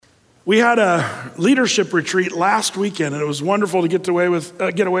We had a leadership retreat last weekend, and it was wonderful to get away with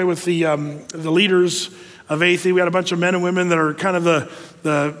the leaders of Athey. We had a bunch of men and women that are kind of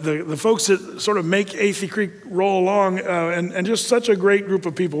the folks that sort of make Athey Creek roll along, and just such a great group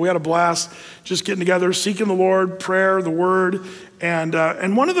of people. We had a blast just getting together, seeking the Lord, prayer, the Word,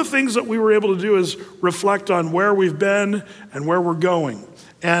 and one of the things that we were able to do is reflect on where we've been and where we're going.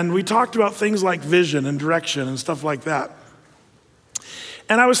 And we talked about things like vision and direction and stuff like that.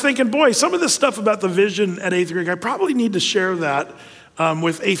 And I was thinking, boy, some of this stuff about the vision at Athey Creek, I probably need to share that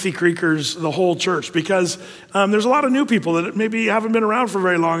with Athey Creekers, the whole church, because there's a lot of new people that maybe haven't been around for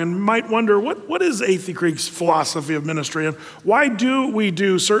very long and might wonder, what is Athey Creek's philosophy of ministry, and why do we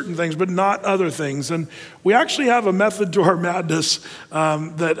do certain things but not other things? And we actually have a method to our madness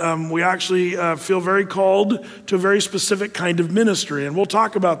that we actually feel very called to a very specific kind of ministry, and we'll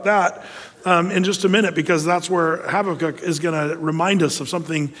talk about that in just a minute, because that's where Habakkuk is going to remind us of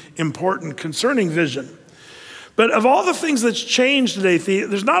something important concerning vision. But of all the things that's changed at Athey,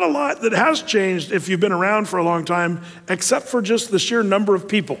 there's not a lot that has changed if you've been around for a long time, except for just the sheer number of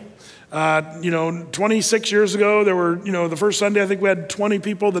people. 26 years ago, there were, the first Sunday, I think we had 20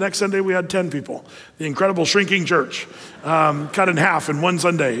 people. The next Sunday, we had 10 people. The incredible shrinking church, cut in half in one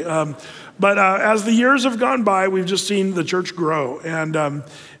Sunday. But as the years have gone by, we've just seen the church grow.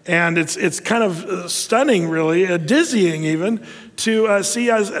 And it's kind of stunning, really, dizzying even, to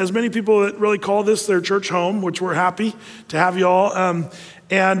see as many people that really call this their church home, which we're happy to have you all.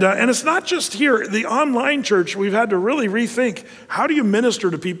 And it's not just here. The online church, we've had to really rethink, how do you minister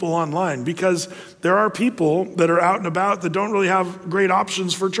to people online? Because there are people that are out and about that don't really have great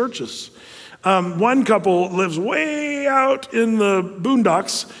options for churches. One couple lives way out in the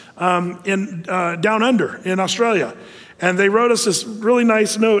boondocks down under in Australia. And they wrote us this really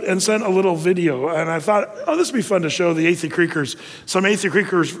nice note and sent a little video. And I thought, this would be fun to show the Athey Creekers. Some Athey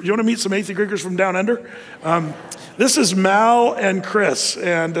Creekers, you want to meet some Athey Creekers from down under? This is Mal and Chris,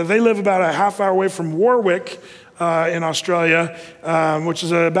 and they live about a half hour away from Warwick in Australia, which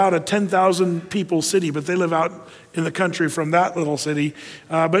is about a 10,000 people city, but they live out in the country from that little city.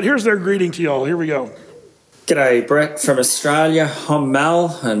 But here's their greeting to y'all. Here we go. G'day, Brett from Australia. I'm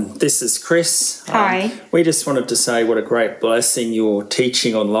Mal, and this is Chris. Hi. We just wanted to say what a great blessing your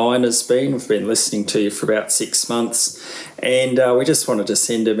teaching online has been. We've been listening to you for about 6 months, and we just wanted to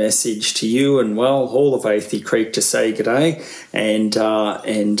send a message to you and, all of Athey Creek to say g'day and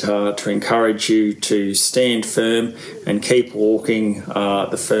to encourage you to stand firm and keep walking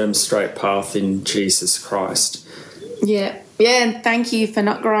the firm, straight path in Jesus Christ. Yeah, and thank you for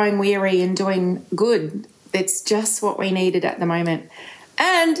not growing weary and doing good. It's just what we needed at the moment.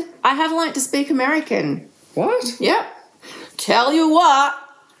 And I have learnt to speak American. What? Yep. Tell you what.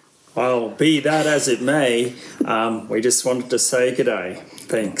 Well, be that as it may, we just wanted to say g'day.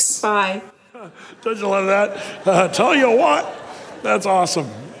 Thanks. Bye. Don't you love that? Tell you what. That's awesome.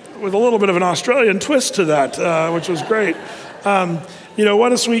 With a little bit of an Australian twist to that, which was great.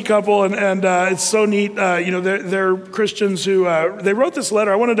 What a sweet couple, and it's so neat. They're Christians who, they wrote this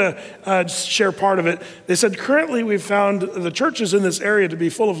letter. I wanted to share part of it. They said, currently we've found the churches in this area to be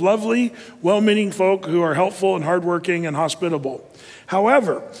full of lovely, well-meaning folk who are helpful and hardworking and hospitable.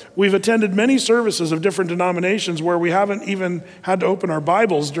 However, we've attended many services of different denominations where we haven't even had to open our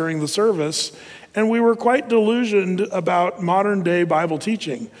Bibles during the service, and we were quite delusioned about modern-day Bible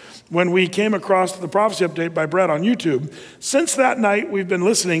teaching when we came across the prophecy update by Brett on YouTube. Since that night, we've been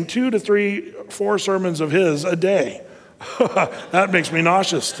listening 2 to 3, 4 sermons of his a day. That makes me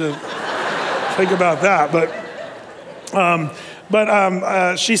nauseous to think about that.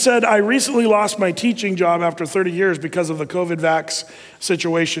 But she said, I recently lost my teaching job after 30 years because of the COVID vax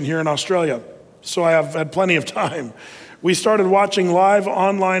situation here in Australia. So I have had plenty of time. We started watching live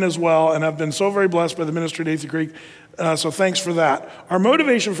online as well and have been so very blessed by the ministry at Athey Creek. So thanks for that. Our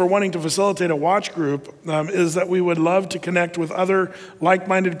motivation for wanting to facilitate a watch group is that we would love to connect with other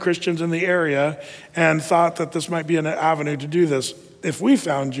like-minded Christians in the area, and thought that this might be an avenue to do this. If we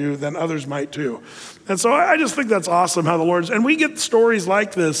found you, then others might too. And so I just think that's awesome how the Lord's, and we get stories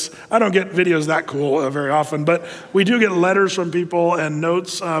like this. I don't get videos that cool very often, but we do get letters from people and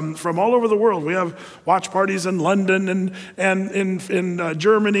notes from all over the world. We have watch parties in London and in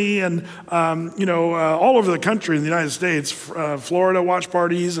Germany and all over the country in the United States, Florida watch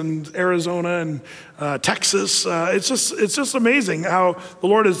parties and Arizona and Texas. It's just amazing how the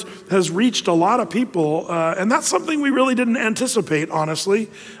Lord has reached a lot of people, and that's something we really didn't anticipate, honestly,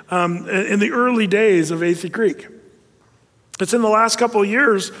 in the early days of Athey Creek. It's in the last couple of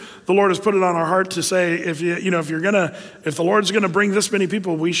years, the Lord has put it on our heart to say, if the Lord's gonna bring this many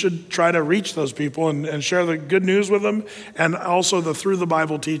people, we should try to reach those people and share the good news with them, and also through the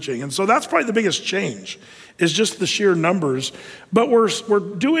Bible teaching. And so that's probably the biggest change, is just the sheer numbers. But we're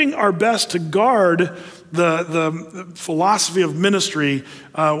doing our best to guard the philosophy of ministry,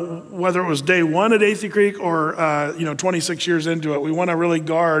 whether it was day one at Athey Creek or 26 years into it. We want to really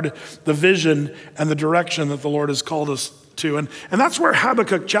guard the vision and the direction that the Lord has called us to. And that's where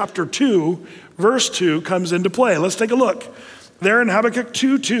Habakkuk chapter 2, verse 2 comes into play. Let's take a look. There in Habakkuk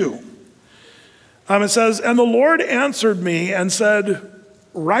 2:2, it says, "And the Lord answered me and said,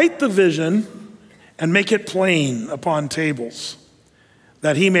 write the vision and make it plain upon tables,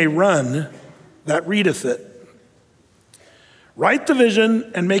 that he may run that readeth it." Write the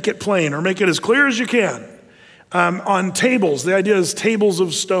vision and make it plain, or make it as clear as you can. On tables, the idea is tables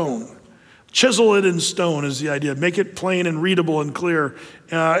of stone. Chisel it in stone is the idea. Make it plain and readable and clear.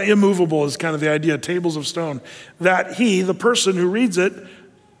 Immovable is kind of the idea, tables of stone. That he, the person who reads it,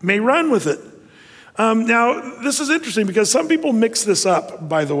 may run with it. Now, this is interesting because some people mix this up,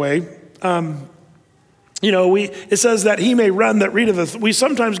 by the way. It says that he may run that readeth. We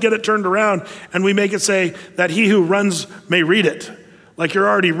sometimes get it turned around and we make it say that he who runs may read it. Like you're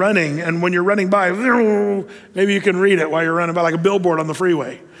already running, and when you're running by, maybe you can read it while you're running by, like a billboard on the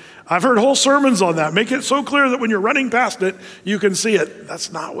freeway. I've heard whole sermons on that. Make it so clear that when you're running past it, you can see it.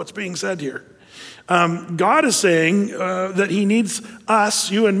 That's not what's being said here. God is saying that he needs us,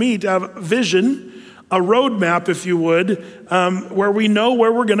 you and me, to have vision, a roadmap, if you would, where we know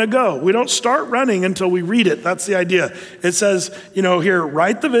where we're going to go. We don't start running until we read it. That's the idea. It says, here,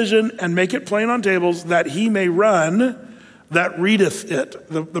 write the vision and make it plain on tables, that he may run that readeth it.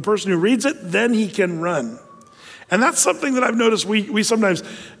 The person who reads it, then he can run. And that's something that I've noticed. We sometimes,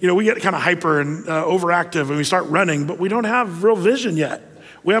 we get kind of hyper and overactive and we start running, but we don't have real vision yet.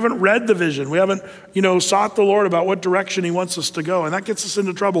 We haven't read the vision. We haven't, sought the Lord about what direction he wants us to go. And that gets us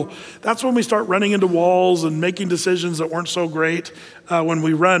into trouble. That's when we start running into walls and making decisions that weren't so great when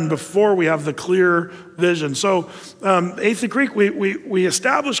we run before we have the clear vision. So Athey Creek, we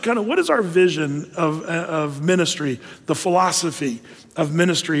established kind of what is our vision of ministry, the philosophy of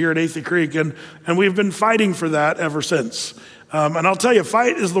ministry here at Athey Creek. And we've been fighting for that ever since. And I'll tell you,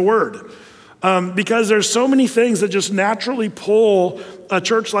 fight is the word. Because there's so many things that just naturally pull a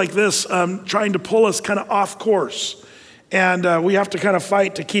church like this, trying to pull us kind of off course. And we have to kind of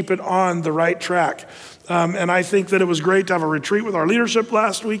fight to keep it on the right track. And I think that it was great to have a retreat with our leadership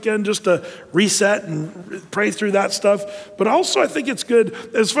last weekend, just to reset and pray through that stuff. But also I think it's good.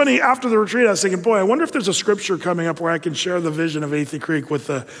 It's funny, after the retreat, I was thinking, boy, I wonder if there's a scripture coming up where I can share the vision of Athey Creek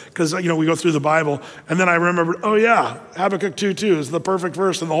because we go through the Bible. And then I remembered, Habakkuk 2:2 is the perfect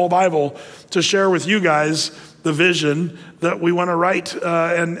verse in the whole Bible to share with you guys the vision that we want to write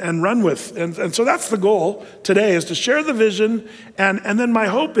and run with. And so that's the goal today, is to share the vision. And then my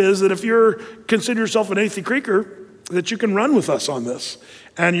hope is that if you consider yourself an Athey Creeker, that you can run with us on this.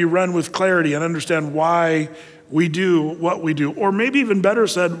 And you run with clarity and understand why we do what we do. Or maybe even better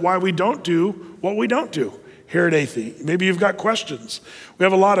said, why we don't do what we don't do here at Athey. Maybe you've got questions. We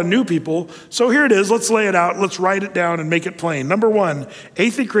have a lot of new people. So here it is. Let's lay it out. Let's write it down and make it plain. Number one,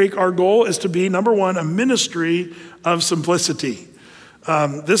 Athey Creek, our goal is to be, number one, a ministry of simplicity.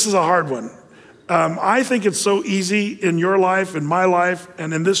 This is a hard one. I think it's so easy in your life, in my life,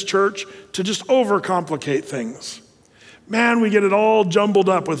 and in this church to just overcomplicate things. Man, we get it all jumbled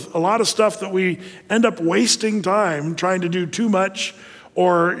up with a lot of stuff that we end up wasting time trying to do too much,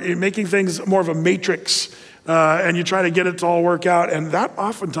 or making things more of a matrix, and you try to get it to all work out, and that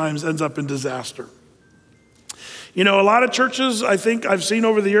oftentimes ends up in disaster. A lot of churches, I think I've seen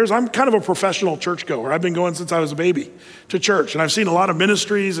over the years, I'm kind of a professional churchgoer. I've been going since I was a baby to church, and I've seen a lot of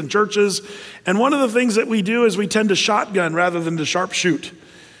ministries and churches, and one of the things that we do is we tend to shotgun rather than to sharpshoot.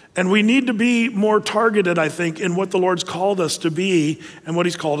 And we need to be more targeted, I think, in what the Lord's called us to be and what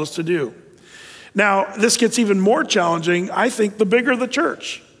he's called us to do. Now, this gets even more challenging, I think, the bigger the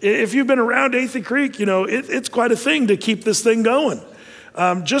church. If you've been around Athey Creek, it's quite a thing to keep this thing going.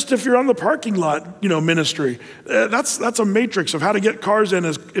 Just if you're on the parking lot, ministry, that's a matrix of how to get cars in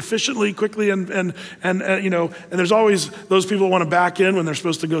as efficiently, quickly, and there's always those people that want to back in when they're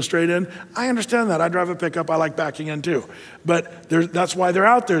supposed to go straight in. I understand that. I drive a pickup. I like backing in too. But that's why they're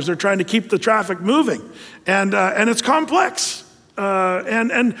out there, is they're trying to keep the traffic moving. And it's complex.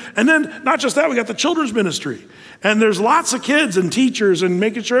 And then not just that, we got the children's ministry. And there's lots of kids and teachers and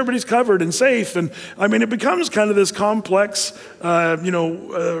making sure everybody's covered and safe. And it becomes kind of this complex,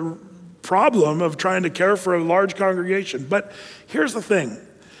 problem of trying to care for a large congregation. But here's the thing.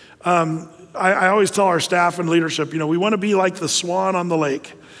 I always tell our staff and leadership, we want to be like the swan on the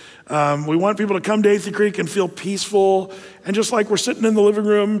lake. We want people to come to Athey Creek and feel peaceful. And just like we're sitting in the living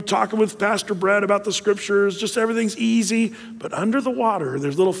room talking with Pastor Brett about the scriptures, just everything's easy. But under the water,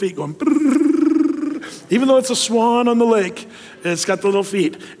 there's little feet going, even though it's a swan on the lake, it's got the little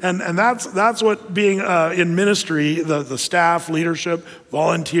feet. And that's what being in ministry, the staff, leadership,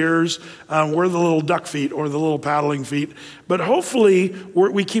 volunteers, we're the little duck feet or the little paddling feet. But hopefully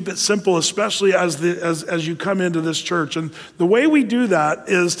we keep it simple, especially as you come into this church. And the way we do that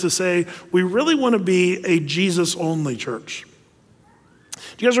is to say, we really want to be a Jesus-only church.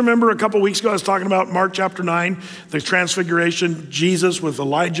 Do you guys remember a couple weeks ago I was talking about Mark chapter 9, the transfiguration, Jesus with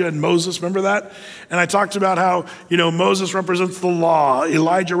Elijah and Moses, remember that? And I talked about how, Moses represents the law,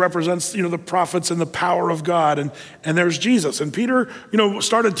 Elijah represents, the prophets and the power of God, and there's Jesus. And Peter,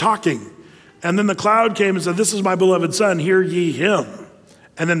 started talking, and then the cloud came and said, "This is my beloved son, hear ye him."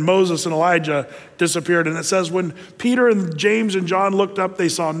 And then Moses and Elijah disappeared, and it says when Peter and James and John looked up, they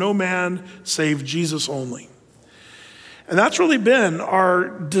saw no man save Jesus only. And that's really been our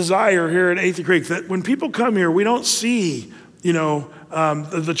desire here at Athey Creek, that when people come here, we don't see,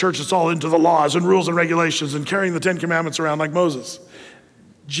 the church that's all into the laws and rules and regulations and carrying the 10 Commandments around like Moses.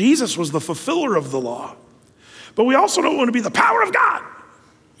 Jesus was the fulfiller of the law. But we also don't want to be the power of God.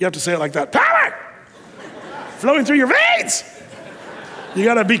 You have to say it like that. Power! Flowing through your veins! You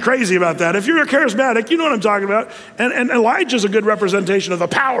got to be crazy about that. If you're a charismatic, you know what I'm talking about. And Elijah's a good representation of the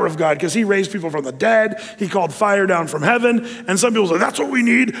power of God because he raised people from the dead. He called fire down from heaven. And some people say, that's what we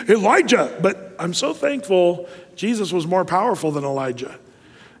need, Elijah. But I'm so thankful Jesus was more powerful than Elijah.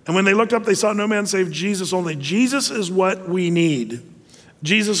 And when they looked up, they saw no man save Jesus only. Jesus is what we need.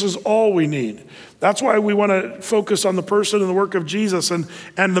 Jesus is all we need. That's why we want to focus on the person and the work of Jesus and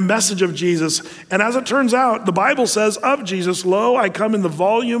the message of Jesus. And as it turns out, the Bible says of Jesus, "Lo, I come in the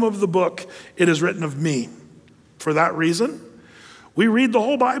volume of the book, it is written of me." For that reason, we read the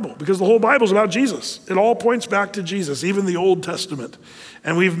whole Bible because the whole Bible is about Jesus. It all points back to Jesus, even the Old Testament.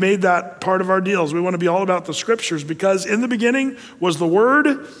 And we've made that part of our deals. We want to be all about the scriptures because in the beginning was the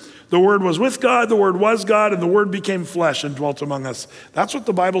Word. The Word was with God, the Word was God, and the Word became flesh and dwelt among us. That's what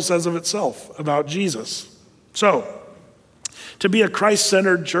the Bible says of itself about Jesus. So, to be a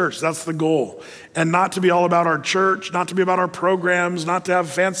Christ-centered church, that's the goal. And not to be all about our church, not to be about our programs, not to have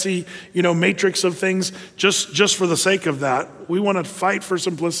fancy, matrix of things just for the sake of that. We want to fight for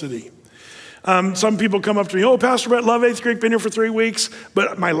simplicity. Some people come up to me, "Oh, Pastor Brett, love Athey Creek, been here for 3 weeks,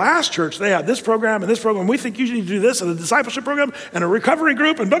 but my last church, they had this program and this program. We think you need to do this and a discipleship program and a recovery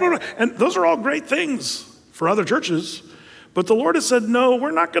group and blah, blah, blah." And those are all great things for other churches. But the Lord has said, no, we're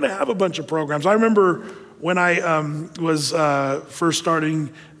not going to have a bunch of programs. I remember when I was first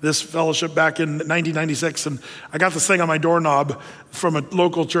starting this fellowship back in 1996, and I got this thing on my doorknob from a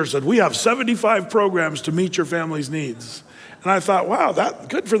local church that said, "We have 75 programs to meet your family's needs." And I thought, wow, that's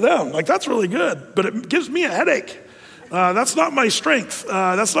good for them. That's really good, but it gives me a headache. That's not my strength.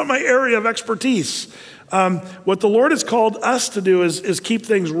 That's not my area of expertise. What the Lord has called us to do is keep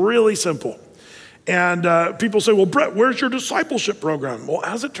things really simple. And people say, "Well, Brett, where's your discipleship program?" Well,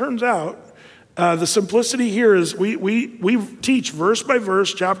 as it turns out, the simplicity here is we teach verse by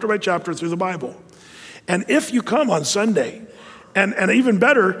verse, chapter by chapter through the Bible. And if you come on Sunday, and even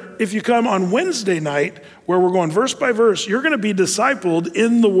better, if you come on Wednesday night, where we're going verse by verse, you're going to be discipled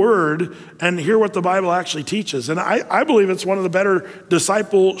in the Word and hear what the Bible actually teaches. And I believe it's one of the better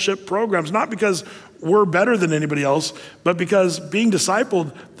discipleship programs, not because we're better than anybody else, but because being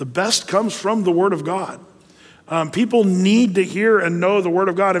discipled, the best comes from the Word of God. People need to hear and know the Word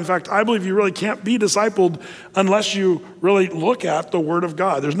of God. In fact, I believe you really can't be discipled unless you really look at the Word of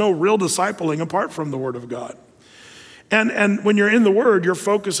God. There's no real discipling apart from the Word of God. And when you're in the Word, you're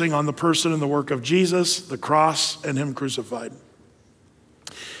focusing on the person and the work of Jesus, the cross, and Him crucified.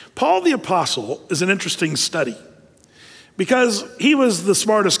 Paul the Apostle is an interesting study because he was the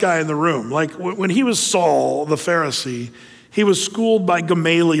smartest guy in the room. Like when he was Saul, the Pharisee, he was schooled by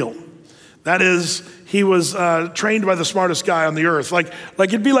Gamaliel. That is, he was trained by the smartest guy on the earth. Like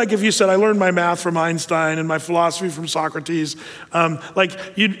it'd be like if you said, "I learned my math from Einstein and my philosophy from Socrates."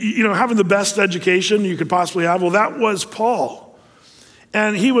 Having the best education you could possibly have. Well, that was Paul.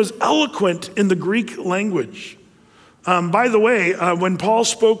 And he was eloquent in the Greek language. By the way, when Paul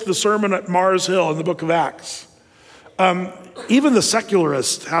spoke the sermon at Mars Hill in the book of Acts, even the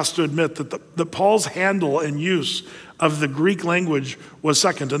secularist has to admit that Paul's handle and use of the Greek language was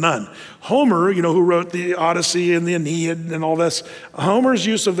second to none. Homer, who wrote the Odyssey and the Aeneid and all this, Homer's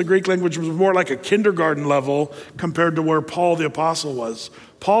use of the Greek language was more like a kindergarten level compared to where Paul the Apostle was.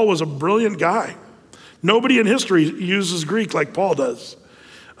 Paul was a brilliant guy. Nobody in history uses Greek like Paul does.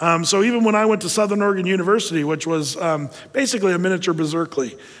 So even when I went to Southern Oregon University, which was basically a miniature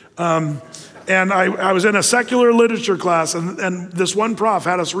Berkeley, and I was in a secular literature class, and this one prof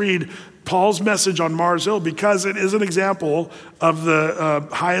had us read Paul's message on Mars Hill because it is an example of the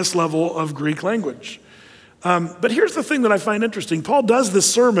highest level of Greek language. But here's the thing that I find interesting. Paul does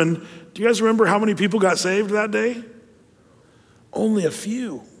this sermon. Do you guys remember how many people got saved that day? Only a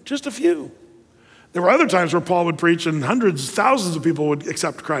few, just a few. There were other times where Paul would preach and hundreds, thousands of people would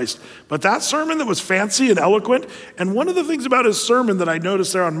accept Christ. But that sermon that was fancy and eloquent, and one of the things about his sermon that I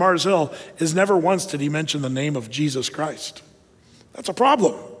noticed there on Mars Hill is never once did he mention the name of Jesus Christ. That's a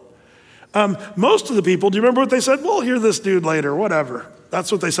problem. Most of the people, do you remember what they said? We'll hear this dude later, whatever.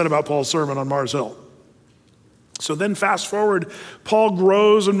 That's what they said about Paul's sermon on Mars Hill. So then fast forward, Paul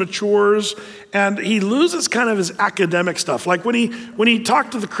grows and matures, and he loses kind of his academic stuff. Like when he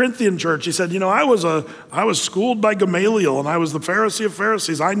talked to the Corinthian church, he said, I was schooled by Gamaliel, and I was the Pharisee of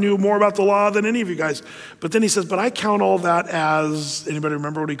Pharisees. I knew more about the law than any of you guys. But then he says, but I count all that as, anybody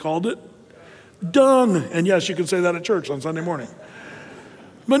remember what he called it? Dung. And yes, you can say that at church on Sunday morning.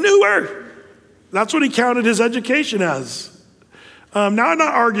 Manure. That's what he counted his education as. Now, I'm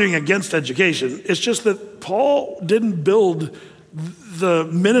not arguing against education. It's just that Paul didn't build the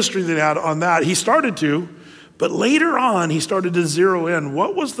ministry that he had on that. He started to, but later on, he started to zero in.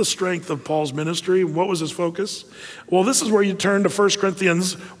 What was the strength of Paul's ministry? What was his focus? Well, this is where you turn to 1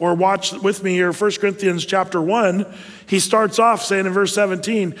 Corinthians, or watch with me here, 1 Corinthians chapter 1. He starts off saying in verse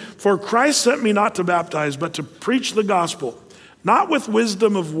 17, "For Christ sent me not to baptize, but to preach the gospel, not with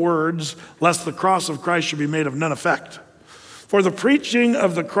wisdom of words, lest the cross of Christ should be made of none effect. For the preaching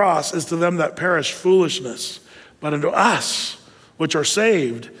of the cross is to them that perish foolishness, but unto us which are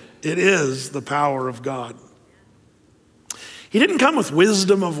saved, it is the power of God." He didn't come with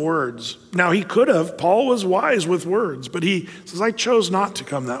wisdom of words. Now he could have. Paul was wise with words, but he says, I chose not to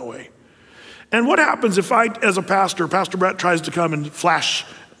come that way. And what happens if I, as a pastor, Pastor Brett tries to come and flash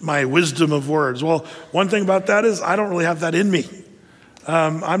my wisdom of words? Well, one thing about that is I don't really have that in me.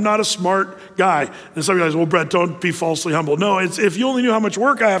 I'm not a smart guy. And some guys, well, Brett, don't be falsely humble. No, it's if you only knew how much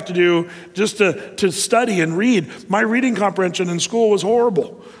work I have to do just to study and read. My reading comprehension in school was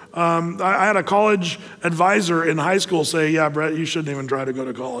horrible. I had a college advisor in high school say, yeah, Brett, you shouldn't even try to go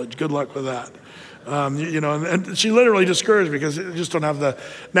to college. Good luck with that. And she literally discouraged me because I just don't have the.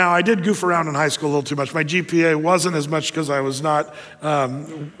 Now, I did goof around in high school a little too much. My GPA wasn't as much because I was not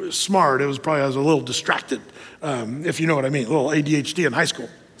smart. It was probably I was a little distracted, if you know what I mean, a little ADHD in high school.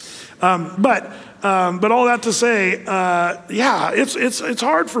 But all that to say, it's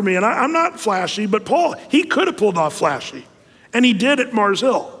hard for me, and I'm not flashy. But Paul, he could have pulled off flashy, and he did at Mars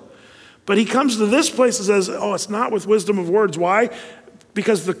Hill. But he comes to this place and says, "Oh, it's not with wisdom of words." Why?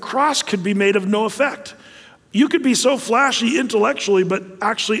 Because the cross could be made of no effect. You could be so flashy intellectually, but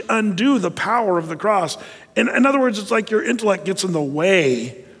actually undo the power of the cross. In other words, it's like your intellect gets in the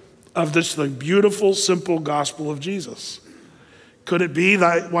way of the beautiful, simple gospel of Jesus. Could it be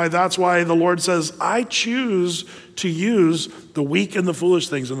that's why the Lord says, I choose to use the weak and the foolish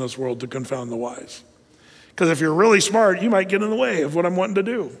things in this world to confound the wise? Because if you're really smart, you might get in the way of what I'm wanting to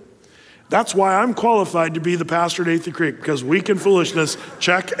do. That's why I'm qualified to be the pastor at Athey Creek, because weak and foolishness,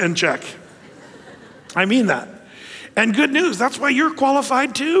 check and check. I mean that. And good news, that's why you're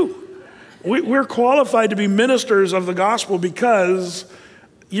qualified too. We're qualified to be ministers of the gospel because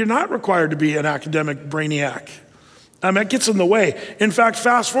you're not required to be an academic brainiac. It gets in the way. In fact,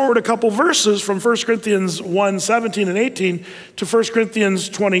 fast forward a couple verses from 1 Corinthians 1, 17 and 18 to 1 Corinthians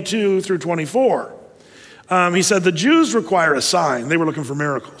 22 through 24. He said, the Jews require a sign. They were looking for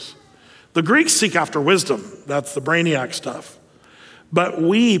miracles. The Greeks seek after wisdom. That's the brainiac stuff. But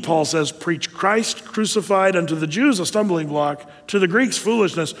we, Paul says, preach Christ crucified, unto the Jews a stumbling block, to the Greeks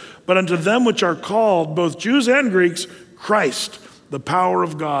foolishness, but unto them which are called, both Jews and Greeks, Christ, the power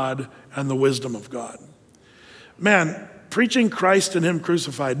of God and the wisdom of God. Man, preaching Christ and him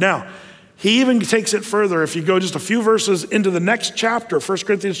crucified. Now, he even takes it further. If you go just a few verses into the next chapter, 1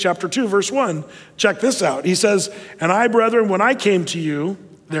 Corinthians chapter 2, verse 1, check this out. He says, and I, brethren, when I came to you,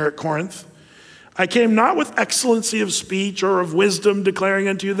 there at Corinth, I came not with excellency of speech or of wisdom, declaring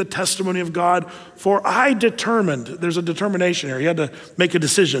unto you the testimony of God, for I determined, there's a determination here, he had to make a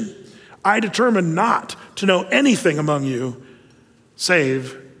decision. I determined not to know anything among you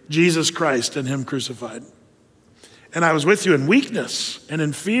save Jesus Christ and him crucified. And I was with you in weakness and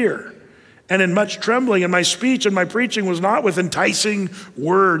in fear and in much trembling, and my speech and my preaching was not with enticing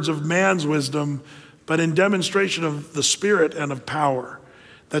words of man's wisdom, but in demonstration of the Spirit and of power,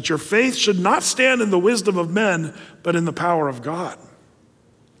 that your faith should not stand in the wisdom of men, but in the power of God.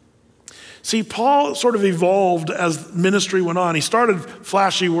 See, Paul sort of evolved as ministry went on. He started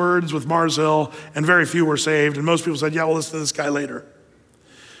flashy words with Mars Hill, and very few were saved. And most people said, yeah, we'll listen to this guy later.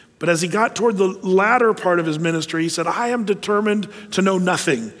 But as he got toward the latter part of his ministry, he said, I am determined to know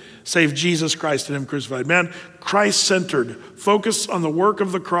nothing save Jesus Christ and him crucified. Man, Christ-centered, focus on the work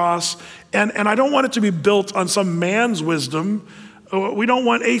of the cross. And I don't want it to be built on some man's wisdom. We don't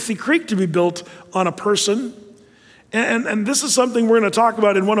want Athey Creek to be built on a person. And this is something we're going to talk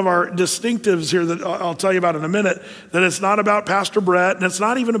about in one of our distinctives here that I'll tell you about in a minute, that it's not about Pastor Brett, and it's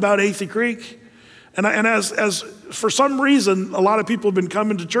not even about Athey Creek. And as for some reason, a lot of people have been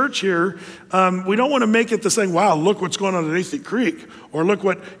coming to church here, we don't want to make it the thing, wow, look what's going on at Athey Creek. Or look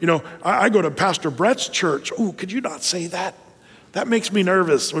what, I go to Pastor Brett's church. Ooh, could you not say that? That makes me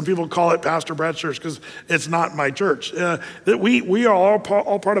nervous when people call it Pastor Brett's church, because it's not my church. That we are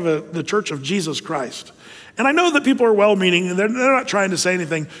all part of the church of Jesus Christ. And I know that people are well-meaning, and they're not trying to say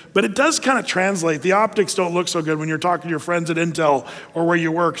anything, but it does kind of translate. The optics don't look so good when you're talking to your friends at Intel or where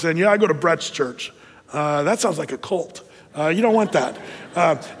you work, saying, yeah, I go to Brett's church. That sounds like a cult. You don't want that.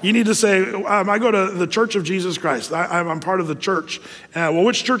 You need to say, I go to the Church of Jesus Christ. I'm part of the church. Well,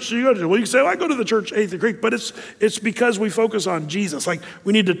 which church do you go to? Well, you can say, I go to the church, Athey Creek. But it's because we focus on Jesus. Like,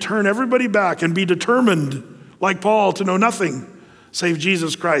 we need to turn everybody back and be determined, like Paul, to know nothing save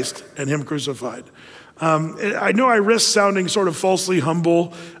Jesus Christ and him crucified. I know I risk sounding sort of falsely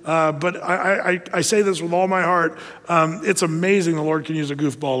humble, but I say this with all my heart. It's amazing the Lord can use a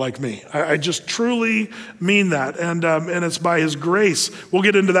goofball like me. I just truly mean that, and it's by his grace. We'll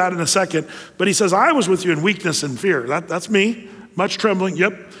get into that in a second. But he says, I was with you in weakness and fear. That's me, much trembling,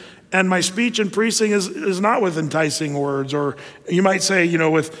 yep. And my speech and preaching is not with enticing words, or you might say,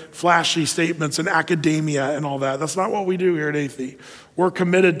 with flashy statements and academia and all that. That's not what we do here at Athey. We're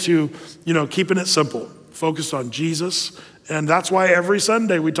committed to, keeping it simple, focused on Jesus. And that's why every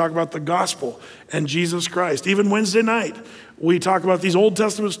Sunday we talk about the gospel and Jesus Christ. Even Wednesday night, we talk about these Old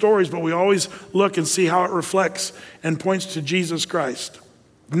Testament stories, but we always look and see how it reflects and points to Jesus Christ.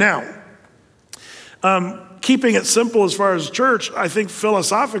 Now, keeping it simple as far as church, I think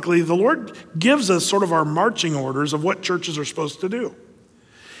philosophically, the Lord gives us sort of our marching orders of what churches are supposed to do.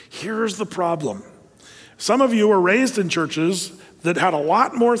 Here's the problem. Some of you were raised in churches that had a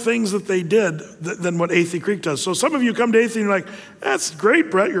lot more things that they did than what Athey Creek does. So some of you come to Athey and you're like, that's great,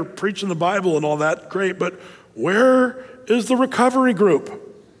 Brett, you're preaching the Bible and all that, great, but where is the recovery group?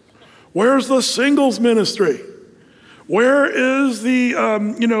 Where's the singles ministry? Where is the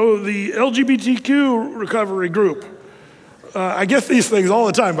LGBTQ recovery group? I get these things all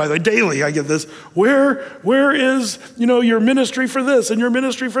the time, by the way, daily I get this. Where is, your ministry for this and your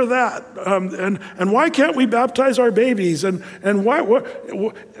ministry for that? And why can't we baptize our babies? And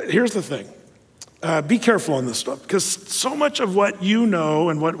here's the thing. Be careful on this stuff, because so much of what you know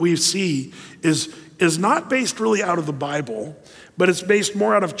and what we see is not based really out of the Bible, but it's based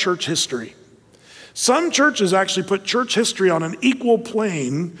more out of church history. Some churches actually put church history on an equal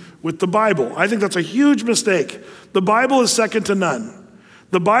plane with the Bible. I think that's a huge mistake. The Bible is second to none.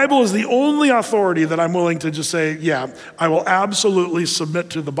 The Bible is the only authority that I'm willing to just say, yeah, I will absolutely submit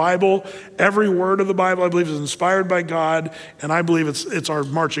to the Bible. Every word of the Bible, I believe, is inspired by God, and I believe it's our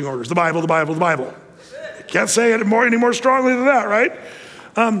marching orders. The Bible, the Bible, the Bible. Can't say it any more strongly than that, right?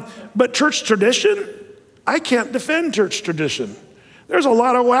 But church tradition, I can't defend church tradition. There's a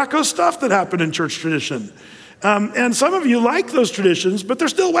lot of wacko stuff that happened in church tradition. And some of you like those traditions, but they're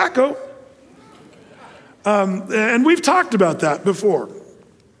still wacko. And we've talked about that before.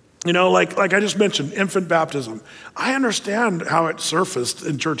 Like I just mentioned, infant baptism. I understand how it surfaced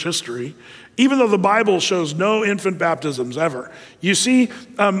in church history, even though the Bible shows no infant baptisms ever. You see,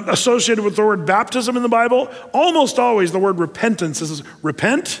 associated with the word baptism in the Bible, almost always the word repentance is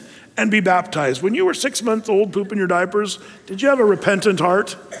repent and be baptized. When you were 6 months old pooping your diapers, did you have a repentant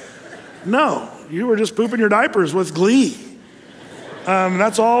heart? No, you were just pooping your diapers with glee.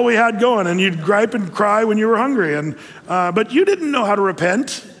 That's all we had going, and you'd gripe and cry when you were hungry. But you didn't know how to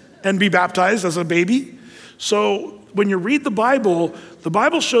repent and be baptized as a baby. So when you read the Bible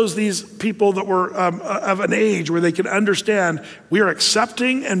shows these people that were of an age where they can understand we are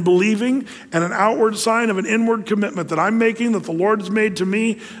accepting and believing, and an outward sign of an inward commitment that I'm making, that the Lord has made to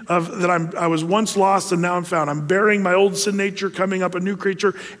me, I was once lost and now I'm found. I'm burying my old sin nature, coming up a new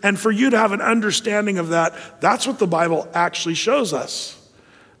creature. And for you to have an understanding of that, that's what the Bible actually shows us,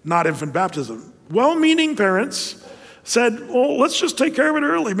 not infant baptism. Well-meaning parents said, well, let's just take care of it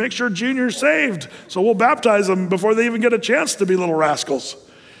early. Make sure Junior's saved. So we'll baptize them before they even get a chance to be little rascals.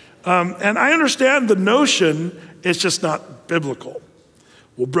 And I understand the notion, it's just not biblical.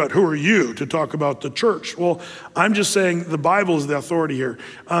 Well, Brett, who are you to talk about the church? Well, I'm just saying the Bible is the authority here.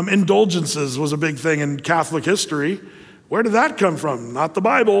 Indulgences was a big thing in Catholic history. Where did that come from? Not the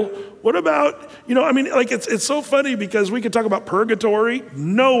Bible. What about, it's so funny because we could talk about purgatory.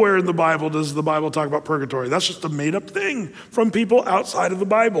 Nowhere in the Bible does the Bible talk about purgatory. That's just a made up thing from people outside of the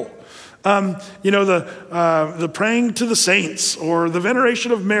Bible. The praying to the saints or the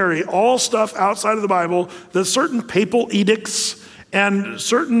veneration of Mary, all stuff outside of the Bible. There's certain papal edicts and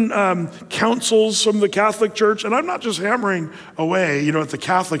certain councils from the Catholic Church. And I'm not just hammering away, at the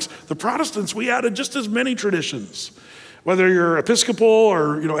Catholics. The Protestants, we added just as many traditions. Whether you're Episcopal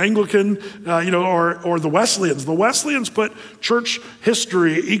or Anglican, or the Wesleyans. The Wesleyans put church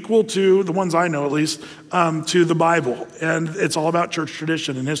history equal to, the ones I know at least, to the Bible. And it's all about church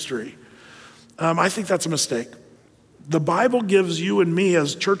tradition and history. I think that's a mistake. The Bible gives you and me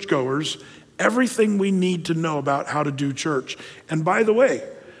as churchgoers everything we need to know about how to do church. And by the way,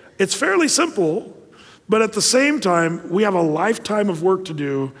 it's fairly simple, but at the same time, we have a lifetime of work to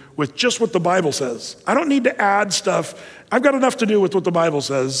do with just what the Bible says. I don't need to add stuff. I've got enough to do with what the Bible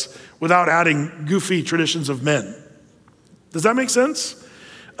says without adding goofy traditions of men. Does that make sense?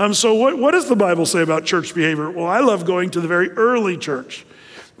 So what does the Bible say about church behavior? Well, I love going to the very early church.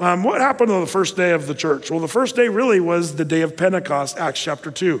 What happened on the first day of the church? Well, the first day really was the day of Pentecost, Acts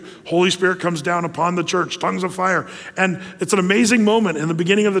chapter 2. Holy Spirit comes down upon the church, tongues of fire. And it's an amazing moment in the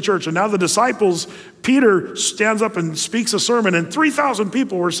beginning of the church. And now the disciples, Peter stands up and speaks a sermon, and 3,000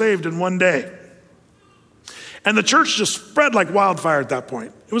 people were saved in one day. And the church just spread like wildfire at that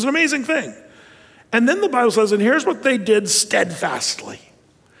point. It was an amazing thing. And then the Bible says, and here's what they did steadfastly.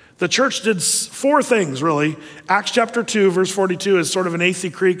 The church did 4 things, really. Acts chapter 2, verse 42 is sort of an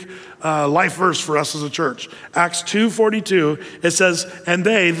Athey Creek life verse for us as a church. Acts 2:42, it says, and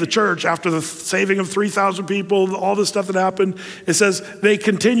they, the church, after the saving of 3,000 people, all this stuff that happened, it says, they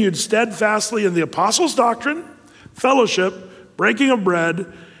continued steadfastly in the apostles' doctrine, fellowship, breaking of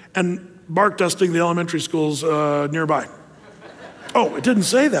bread, and bark dusting the elementary schools nearby. Oh, it didn't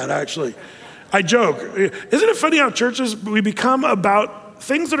say that, actually. I joke. Isn't it funny how churches, we become about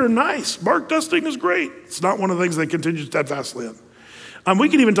things that are nice. Bark dusting is great. It's not one of the things they continued steadfastly in. We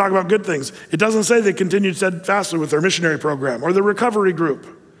can even talk about good things. It doesn't say they continued steadfastly with their missionary program or the recovery group.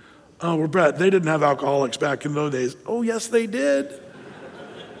 Oh, well, Brett, they didn't have alcoholics back in those days. Oh, yes, they did.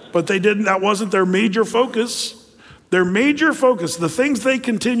 But they didn't. That wasn't their major focus. Their major focus, the things they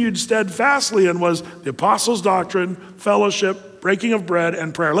continued steadfastly in, was the apostles' doctrine, fellowship, breaking of bread,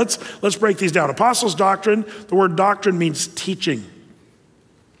 and prayer. Let's break these down. Apostles' doctrine, the word doctrine means teaching.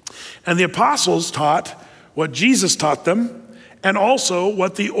 And the apostles taught what Jesus taught them, and also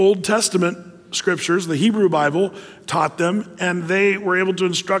what the Old Testament scriptures, the Hebrew Bible, taught them, and they were able to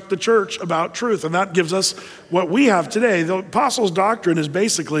instruct the church about truth. And that gives us what we have today. The apostles' doctrine is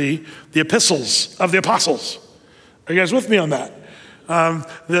basically the epistles of the apostles. Are you guys with me on that?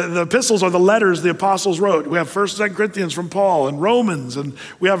 The epistles are the letters the apostles wrote. We have 1st and 2nd Corinthians from Paul and Romans, and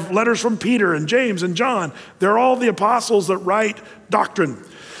we have letters from Peter and James and John. They're all the apostles that write doctrine.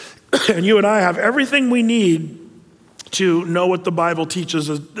 And you and I have everything we need to know what the Bible teaches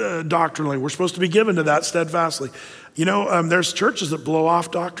doctrinally. We're supposed to be given to that steadfastly. There's churches that blow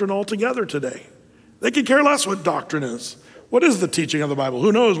off doctrine altogether today. They could care less what doctrine is. What is the teaching of the Bible?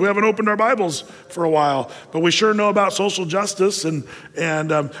 Who knows? We haven't opened our Bibles for a while, but we sure know about social justice, and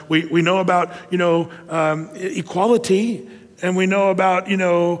we know about equality, and we know about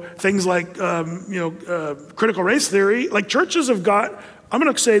things like critical race theory. Like churches have got, I'm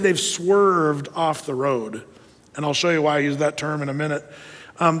going to say they've swerved off the road, and I'll show you why I use that term in a minute.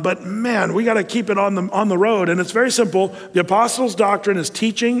 But man, we got to keep it on the road, and it's very simple. The apostles' doctrine is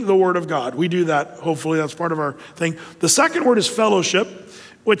teaching the Word of God. We do that. Hopefully, that's part of our thing. The second word is fellowship,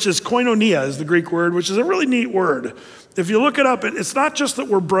 which is koinonia, is the Greek word, which is a really neat word. If you look it up, it's not just that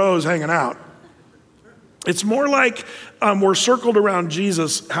we're bros hanging out. It's more like we're circled around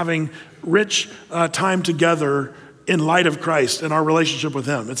Jesus, having rich time together in light of Christ and our relationship with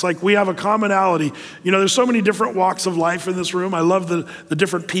him. It's like we have a commonality. There's so many different walks of life in this room. I love the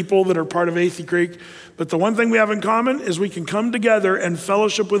different people that are part of Athey Creek. But the one thing we have in common is we can come together and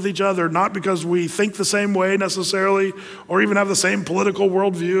fellowship with each other, not because we think the same way necessarily, or even have the same political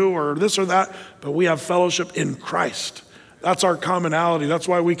worldview or this or that, but we have fellowship in Christ. That's our commonality. That's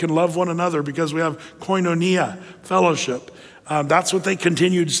why we can love one another, because we have koinonia, fellowship. That's what they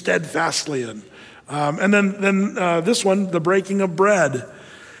continued steadfastly in. And then this one, the breaking of bread.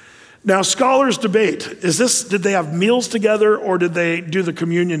 Now, scholars debate, did they have meals together, or did they do the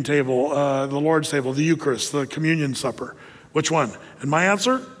communion table, the Lord's table, the Eucharist, the communion supper? Which one? And my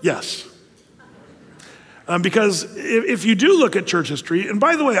answer, yes. Because if you do look at church history, and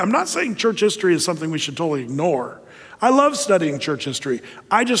by the way, I'm not saying church history is something we should totally ignore. I love studying church history.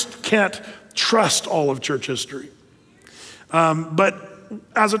 I just can't trust all of church history. But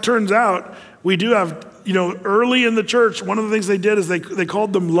as it turns out, we do have, early in the church, one of the things they did is they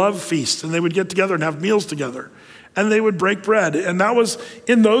called them love feasts, and they would get together and have meals together. And they would break bread. And that was,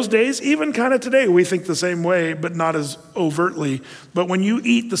 in those days, even kind of today, we think the same way, but not as overtly. But when you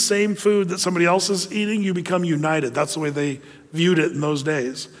eat the same food that somebody else is eating, you become united. That's the way they viewed it in those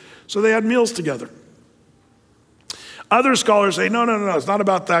days. So they had meals together. Other scholars say, no, it's not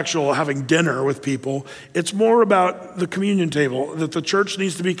about the actual having dinner with people. It's more about the communion table, that the church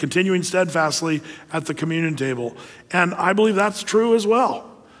needs to be continuing steadfastly at the communion table. And I believe that's true as well.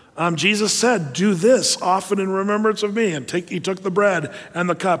 Jesus said, do this often in remembrance of me. And he took the bread and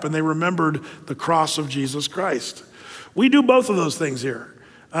the cup, and they remembered the cross of Jesus Christ. We do both of those things here.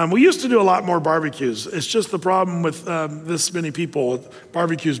 We used to do a lot more barbecues. It's just the problem with this many people.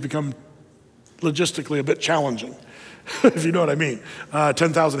 Barbecues become logistically a bit challenging, if you know what I mean.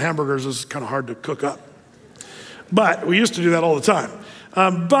 10,000 hamburgers is kind of hard to cook up. But we used to do that all the time.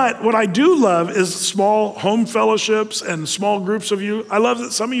 But what I do love is small home fellowships and small groups of you. I love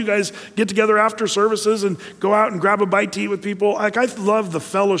that some of you guys get together after services and go out and grab a bite to eat with people. Like, I love the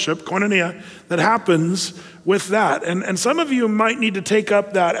fellowship, koinonia, that happens with that. And some of you might need to take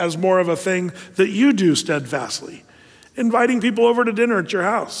up that as more of a thing that you do steadfastly. Inviting people over to dinner at your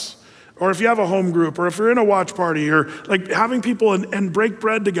house. Or if you have a home group, or if you're in a watch party, or like having people and break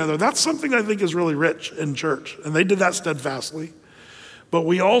bread together. That's something I think is really rich in church. And they did that steadfastly. But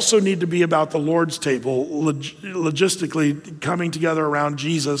we also need to be about the Lord's table, logistically coming together around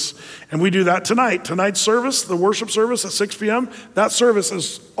Jesus. And we do that tonight. Tonight's service, the worship service at 6 p.m., that service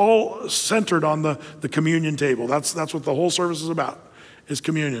is all centered on the communion table. That's what the whole service is about, is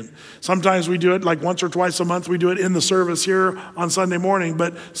communion. Sometimes we do it like once or twice a month. We do it in the service here on Sunday morning.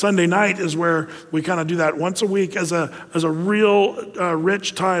 But Sunday night is where we kind of do that once a week as a real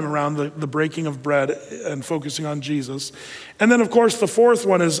rich time around the breaking of bread and focusing on Jesus. And then, of course, the fourth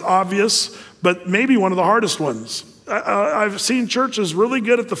one is obvious, but maybe one of the hardest ones. I've seen churches really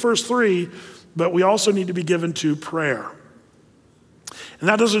good at the first three, but we also need to be given to prayer. And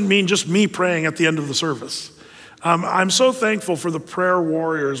that doesn't mean just me praying at the end of the service. I'm so thankful for the prayer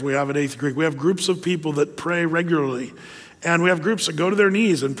warriors we have at Athey Creek. We have groups of people that pray regularly, and we have groups that go to their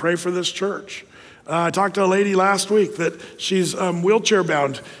knees and pray for this church. I talked to a lady last week that she's wheelchair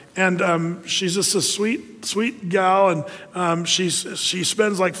bound, and she's just a sweet gal, and she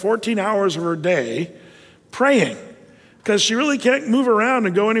spends like 14 hours of her day praying because she really can't move around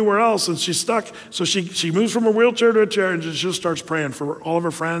and go anywhere else, and she's stuck. So she moves from her wheelchair to a chair and just starts praying for all of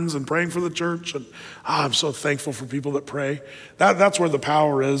her friends and praying for the church. And I'm so thankful for people that pray. That's where the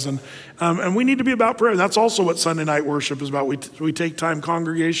power is, and we need to be about prayer. That's also what Sunday night worship is about. We take time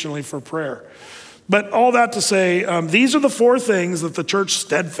congregationally for prayer. But all that to say, these are the four things that the church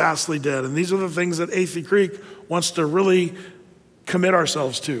steadfastly did. And these are the things that Athey Creek wants to really commit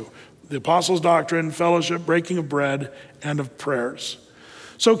ourselves to. The apostles' doctrine, fellowship, breaking of bread, and of prayers.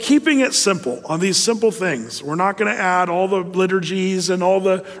 So keeping it simple on these simple things. We're not going to add all the liturgies and all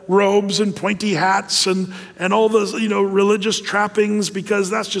the robes and pointy hats and all those religious trappings, because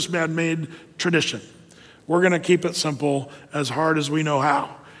that's just man-made tradition. We're going to keep it simple as hard as we know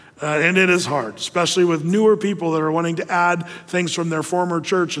how. And it is hard, especially with newer people that are wanting to add things from their former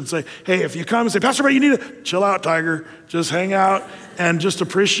church and say, hey, if you come and say, Pastor Brett, you need to chill out, Tiger. Just hang out and just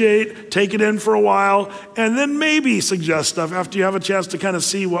appreciate, take it in for a while, and then maybe suggest stuff after you have a chance to kind of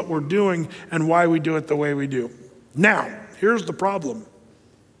see what we're doing and why we do it the way we do. Now, here's the problem.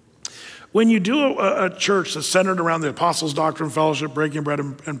 When you do a church that's centered around the apostles' doctrine, fellowship, breaking bread,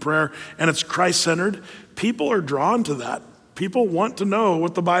 and prayer, and it's Christ-centered, people are drawn to that. People want to know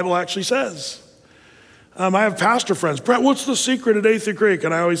what the Bible actually says. I have pastor friends. Brett, what's the secret at Athey Creek?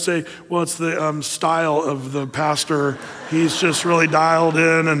 And I always say, well, it's the style of the pastor. He's just really dialed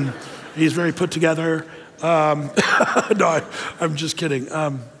in, and he's very put together. No, I'm just kidding.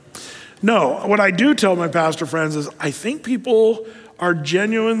 No, what I do tell my pastor friends is I think people are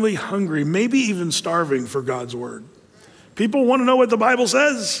genuinely hungry, maybe even starving for God's word. People want to know what the Bible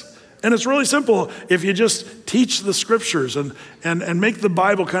says. And it's really simple if you just teach the scriptures and make the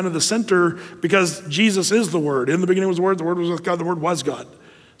Bible kind of the center, because Jesus is the Word. In the beginning was the Word was with God, the Word was God.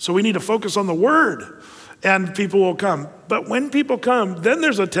 So we need to focus on the Word, and people will come. But when people come, then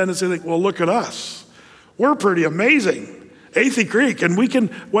there's a tendency to think, well, look at us. We're pretty amazing. Athey Creek, and we can,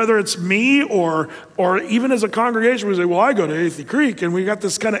 whether it's me or even as a congregation, we say, well, I go to Athey Creek, and we got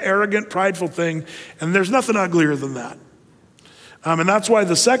this kind of arrogant, prideful thing, and there's nothing uglier than that. And that's why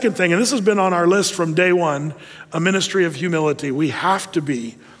the second thing, and this has been on our list from day one, a ministry of humility. We have to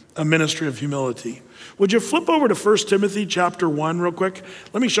be a ministry of humility. Would you flip over to 1 Timothy chapter 1 real quick?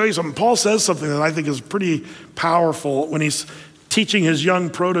 Let me show you something. Paul says something that I think is pretty powerful when he's teaching his young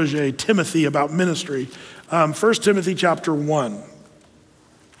protege, Timothy, about ministry. 1 Timothy chapter 1.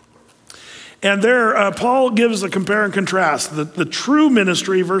 And there, Paul gives a compare and contrast, the true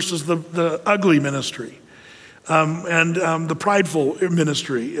ministry versus the ugly ministry. And the prideful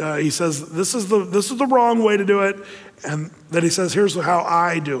ministry. He says, this is the wrong way to do it. And then he says, here's how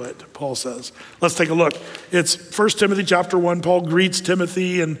I do it, Paul says. Let's take a look. It's 1 Timothy chapter 1. Paul greets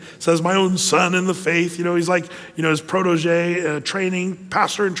Timothy and says, my own son in the faith. He's like, his protege,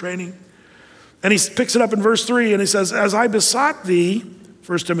 pastor in training. And he picks it up in verse 3 and he says, as I besought thee,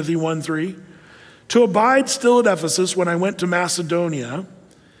 1 Timothy 1:3, to abide still at Ephesus when I went to Macedonia,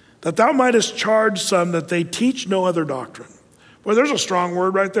 that thou mightest charge some that they teach no other doctrine. Boy, there's a strong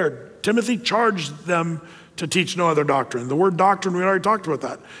word right there. Timothy charged them to teach no other doctrine. The word doctrine, we already talked about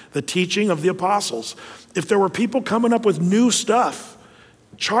that. The teaching of the apostles. If there were people coming up with new stuff,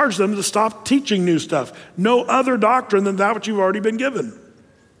 charge them to stop teaching new stuff. No other doctrine than that which you've already been given.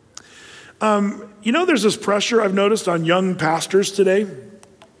 There's this pressure I've noticed on young pastors today,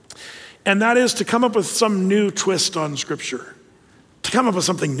 and that is to come up with some new twist on Scripture. To come up with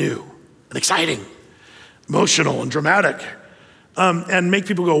something new and exciting, emotional and dramatic, and make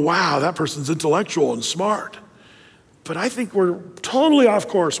people go, wow, that person's intellectual and smart. But I think we're totally off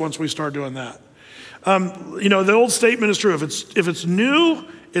course once we start doing that. The old statement is true. If it's new,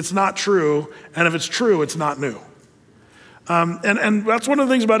 it's not true. And if it's true, it's not new. And that's one of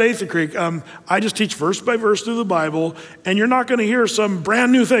the things about Athey Creek. I just teach verse by verse through the Bible, and you're not going to hear some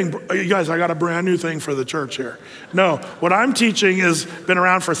brand new thing. You guys, I got a brand new thing for the church here. No, what I'm teaching has been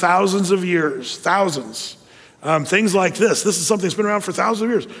around for thousands of years, thousands. Things like this. This is something that's been around for thousands of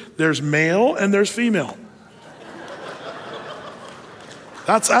years. There's male and there's female.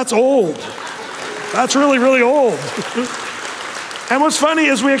 That's old. That's really, really old. And what's funny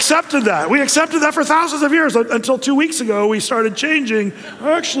is we accepted that. We accepted that for thousands of years until 2 weeks ago we started changing.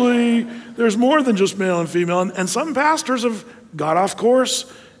 Actually, there's more than just male and female. And some pastors have got off course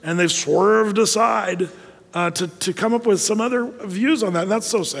and they've swerved aside to come up with some other views on that. And that's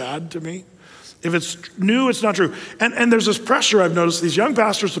so sad to me. If it's new, it's not true. And there's this pressure I've noticed, these young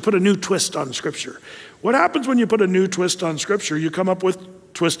pastors to put a new twist on Scripture. What happens when you put a new twist on Scripture? You come up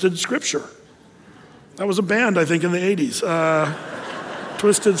with Twisted Scripture. That was a band, I think, in the 80s.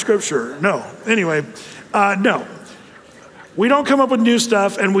 Twisted Scripture. No. Anyway, no. We don't come up with new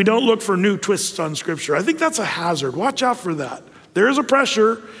stuff and we don't look for new twists on Scripture. I think that's a hazard. Watch out for that. There is a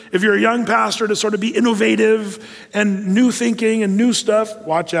pressure, if you're a young pastor, to sort of be innovative and new thinking and new stuff.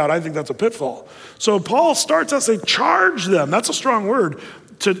 Watch out. I think that's a pitfall. So Paul starts out saying, charge them. That's a strong word.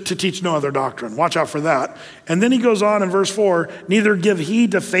 To teach no other doctrine. Watch out for that. And then he goes on in verse 4, neither give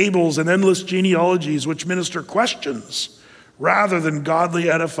heed to fables and endless genealogies which minister questions rather than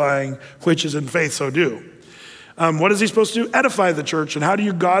godly edifying, which is in faith so do. What is he supposed to do? Edify the church. And how do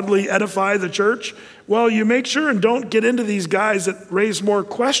you godly edify the church? Well, you make sure and don't get into these guys that raise more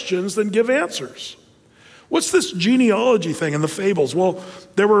questions than give answers. What's this genealogy thing and the fables? Well,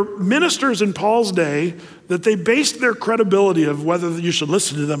 there were ministers in Paul's day that they based their credibility of whether you should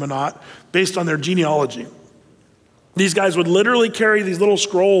listen to them or not based on their genealogy. These guys would literally carry these little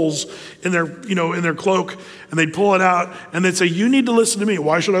scrolls in their cloak, and they'd pull it out and they'd say, you need to listen to me.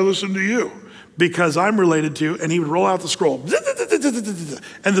 Why should I listen to you? Because I'm related to you. And he would roll out the scroll.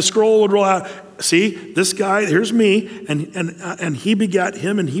 And the scroll would roll out. See, this guy, here's me, and he begat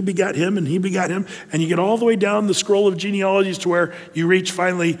him, and he begat him, and he begat him. And you get all the way down the scroll of genealogies to where you reach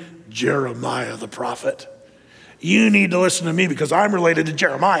finally Jeremiah the prophet. You need to listen to me because I'm related to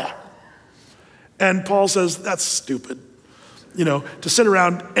Jeremiah. And Paul says, that's stupid. To sit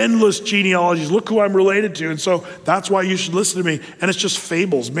around endless genealogies, look who I'm related to. And so that's why you should listen to me. And it's just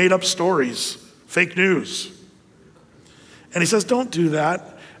fables, made up stories, fake news. And he says, don't do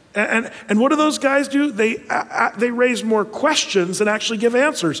that. And what do those guys do? They raise more questions than actually give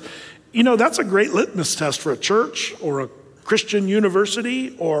answers. That's a great litmus test for a church or a Christian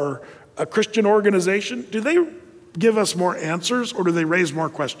university or a Christian organization. Do they give us more answers or do they raise more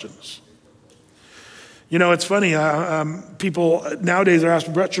questions? It's funny. People nowadays are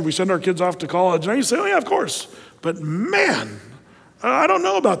asking, Brett, should we send our kids off to college? And I used to say, oh yeah, of course. But man, I don't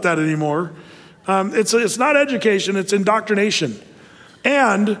know about that anymore. It's not education, it's indoctrination.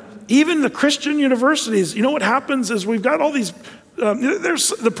 And even the Christian universities, what happens is we've got all these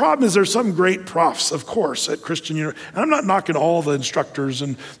The problem is there's some great profs, of course, at Christian University. And I'm not knocking all the instructors.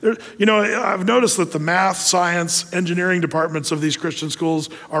 And I've noticed that the math, science, engineering departments of these Christian schools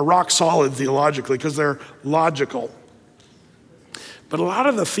are rock solid theologically because they're logical. But a lot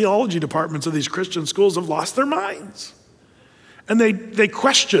of the theology departments of these Christian schools have lost their minds. And they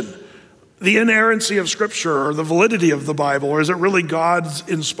question the inerrancy of Scripture or the validity of the Bible, or is it really God's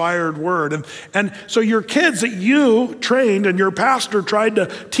inspired word? And so your kids that you trained and your pastor tried to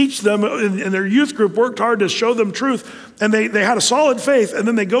teach them in their youth group, worked hard to show them truth, and they had a solid faith, and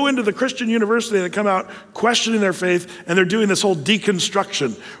then they go into the Christian university and they come out questioning their faith, and they're doing this whole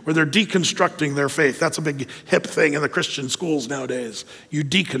deconstruction, where they're deconstructing their faith. That's a big hip thing in the Christian schools nowadays. You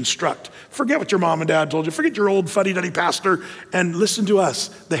deconstruct. Forget what your mom and dad told you. Forget your old fuddy-duddy pastor, and listen to us,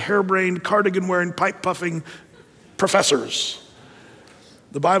 the harebrained, cardigan-wearing, pipe-puffing professors.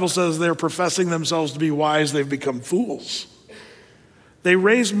 The Bible says they're professing themselves to be wise, they've become fools. They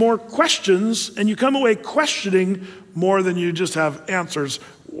raise more questions, and you come away questioning more than you just have answers.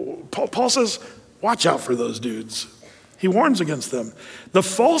 Paul says, watch out for those dudes. He warns against them. The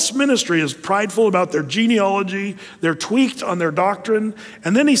false ministry is prideful about their genealogy. They're tweaked on their doctrine.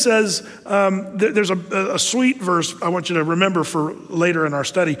 And then he says, there's a sweet verse I want you to remember for later in our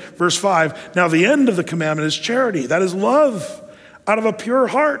study. Verse 5, now the end of the commandment is charity. That is love out of a pure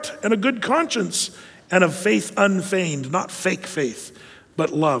heart and a good conscience and of faith unfeigned, not fake faith,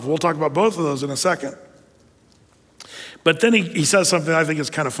 but love. We'll talk about both of those in a second. But then he says something I think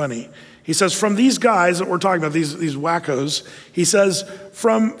is kind of funny. He says, from these guys that we're talking about, these wackos, he says,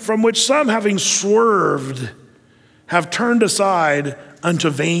 from which some having swerved have turned aside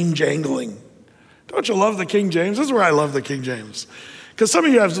unto vain jangling. Don't you love the King James? This is where I love the King James. Because some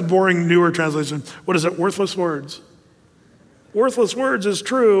of you have some boring, newer translation. What is it? Worthless words. Worthless words is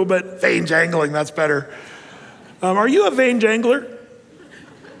true, but vain jangling, that's better. Are you a vain jangler?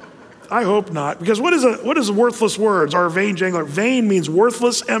 I hope not, because what is worthless words or vain jangler? Vain means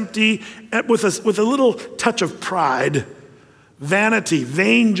worthless, empty, with a little touch of pride. Vanity,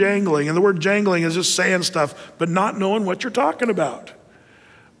 vain jangling. And the word jangling is just saying stuff, but not knowing what you're talking about.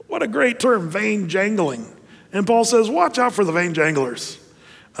 What a great term, vain jangling. And Paul says, watch out for the vain janglers,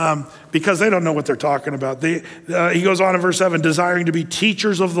 because they don't know what they're talking about. He goes on in verse 7, desiring to be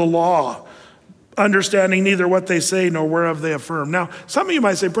teachers of the law, understanding neither what they say nor whereof they affirm. Now, some of you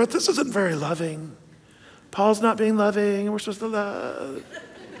might say, Brett, this isn't very loving. Paul's not being loving, and we're supposed to love.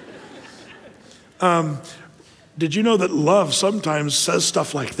 Did you know that love sometimes says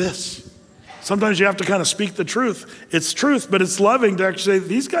stuff like this? Sometimes you have to kind of speak the truth. It's truth, but it's loving to actually say,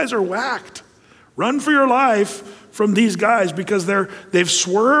 these guys are whacked. Run for your life from these guys because they've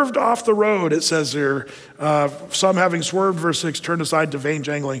swerved off the road, it says here. Some having swerved, verse 6, turned aside to vain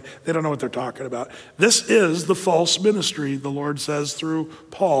jangling. They don't know what they're talking about. This is the false ministry, the Lord says through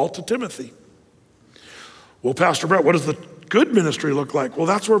Paul to Timothy. Well, Pastor Brett, what does the good ministry look like? Well,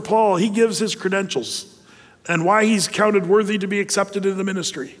 that's where Paul, he gives his credentials and why he's counted worthy to be accepted in the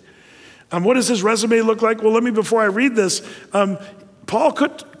ministry. What does his resume look like? Well, before I read this, Paul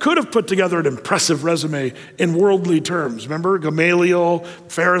could have put together an impressive resume in worldly terms. Remember, Gamaliel,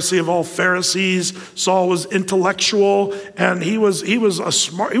 Pharisee of all Pharisees. Saul was intellectual, and he was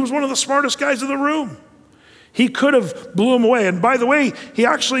one of the smartest guys in the room. He could have blew him away. And by the way, he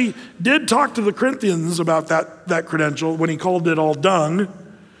actually did talk to the Corinthians about that credential when he called it all dung.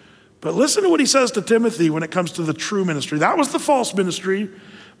 But listen to what he says to Timothy when it comes to the true ministry. That was the false ministry,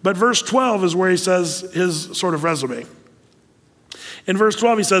 but verse 12 is where he says his sort of resume. In verse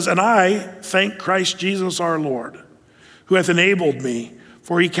 12, he says, and I thank Christ Jesus our Lord, who hath enabled me,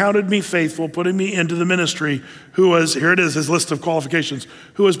 for he counted me faithful, putting me into the ministry, who was, here it is, his list of qualifications,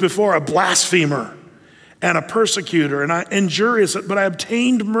 who was before a blasphemer and a persecutor and injurious, but I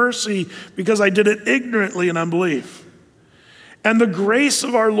obtained mercy because I did it ignorantly in unbelief. And the grace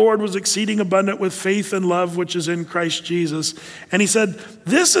of our Lord was exceeding abundant with faith and love, which is in Christ Jesus. And he said,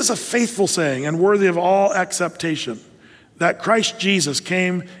 this is a faithful saying and worthy of all acceptation, that Christ Jesus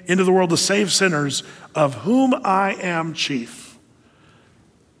came into the world to save sinners, of whom I am chief.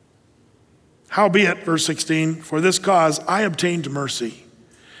 Howbeit, verse 16, for this cause I obtained mercy,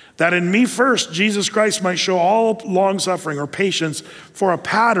 that in me first Jesus Christ might show all long-suffering or patience for a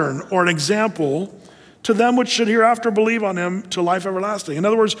pattern or an example to them which should hereafter believe on him to life everlasting. In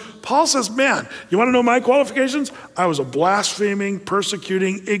other words, Paul says, man, you want to know my qualifications? I was a blaspheming,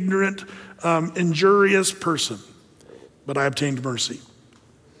 persecuting, ignorant, injurious person. But I obtained mercy.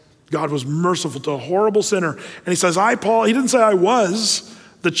 God was merciful to a horrible sinner. And he says, Paul, he didn't say I was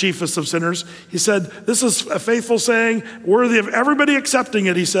the chiefest of sinners. He said, this is a faithful saying, worthy of everybody accepting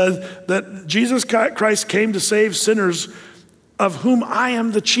it. He said that Jesus Christ came to save sinners, of whom I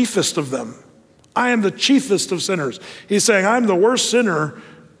am the chiefest of them. I am the chiefest of sinners. He's saying, I'm the worst sinner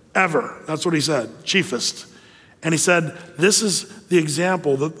ever. That's what he said, chiefest. And he said, this is the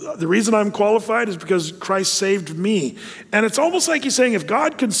example. The reason I'm qualified is because Christ saved me. And it's almost like he's saying, if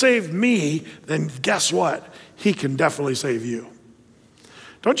God can save me, then guess what? He can definitely save you.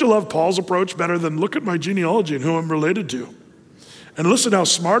 Don't you love Paul's approach better than look at my genealogy and who I'm related to? And listen how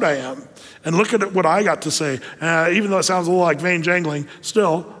smart I am. And look at what I got to say. Even though it sounds a little like vain jangling,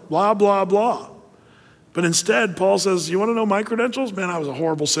 still, blah, blah, blah. But instead, Paul says, you want to know my credentials? Man, I was a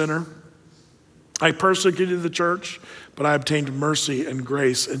horrible sinner. I persecuted the church, but I obtained mercy and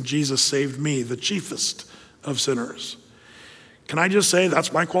grace, and Jesus saved me, the chiefest of sinners. Can I just say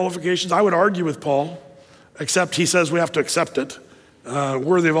that's my qualifications? I would argue with Paul, except he says we have to accept it,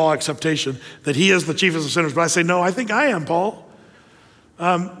 worthy of all acceptation, that he is the chiefest of sinners. But I say, no, I think I am, Paul.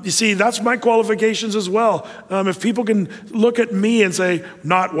 You see, that's my qualifications as well. If people can look at me and say,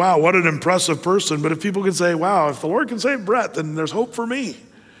 not, wow, what an impressive person, but if people can say, wow, if the Lord can save Brett, then there's hope for me.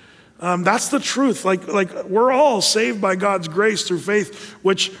 That's the truth. Like we're all saved by God's grace through faith,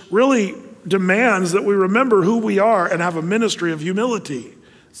 which really demands that we remember who we are and have a ministry of humility.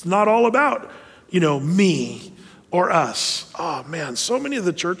 It's not all about, me or us. Oh man, so many of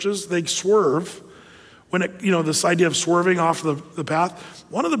the churches, they swerve when this idea of swerving off the path.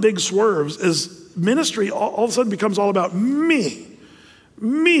 One of the big swerves is ministry all of a sudden becomes all about me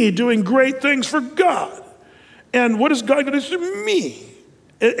doing great things for God. And what is God going to do to me?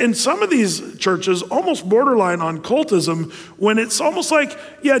 In some of these churches, almost borderline on cultism, when it's almost like,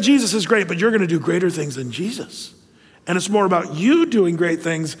 yeah, Jesus is great, but you're going to do greater things than Jesus. And it's more about you doing great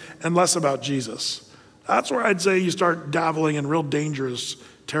things and less about Jesus. That's where I'd say you start dabbling in real dangerous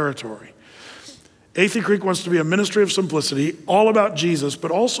territory. Athey Creek wants to be a ministry of simplicity, all about Jesus,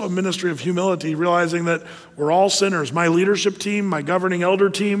 but also a ministry of humility, realizing that we're all sinners. My leadership team, my governing elder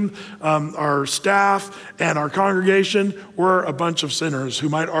team, our staff, and our congregation, we're a bunch of sinners who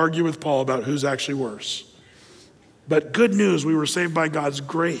might argue with Paul about who's actually worse. But good news, we were saved by God's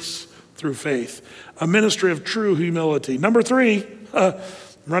grace through faith. A ministry of true humility. Number 3,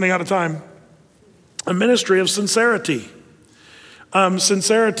 running out of time, a ministry of sincerity.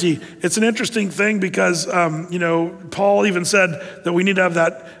 Sincerity. It's an interesting thing because, Paul even said that we need to have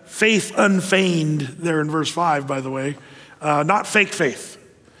that faith unfeigned there in verse 5, by the way, not fake faith.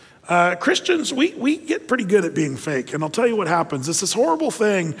 Christians, we get pretty good at being fake. And I'll tell you what happens. It's this horrible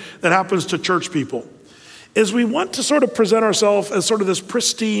thing that happens to church people is we want to sort of present ourselves as sort of this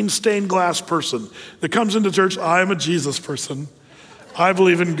pristine stained glass person that comes into church. I'm a Jesus person. I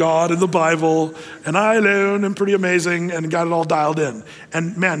believe in God and the Bible, and I alone am pretty amazing and got it all dialed in.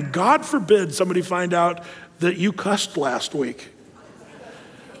 And man, God forbid somebody find out that you cussed last week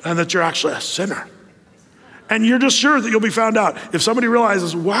and that you're actually a sinner. And you're just sure that you'll be found out. If somebody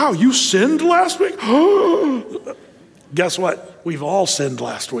realizes, wow, you sinned last week? Guess what? We've all sinned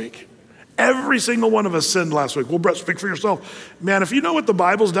last week. Every single one of us sinned last week. Well, Brett, speak for yourself. Man, if you know what the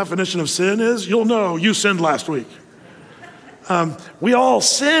Bible's definition of sin is, you'll know you sinned last week. We all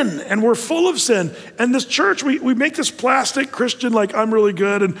sin, and we're full of sin. And this church, we make this plastic Christian like I'm really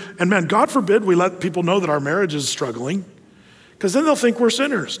good. And man, God forbid we let people know that our marriage is struggling, because then they'll think we're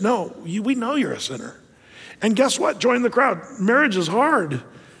sinners. No, we know you're a sinner. And guess what? Join the crowd. Marriage is hard,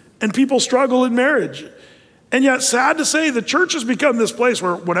 and people struggle in marriage. And yet, sad to say, the church has become this place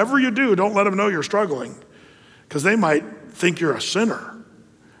where whatever you do, don't let them know you're struggling, because they might think you're a sinner.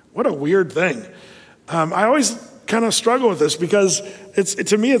 What a weird thing. I always kind of struggle with this because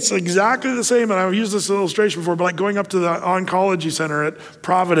to me it's exactly the same, and I've used this illustration before, but like going up to the oncology center at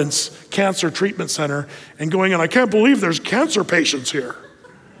Providence Cancer Treatment Center and going in, I can't believe there's cancer patients here.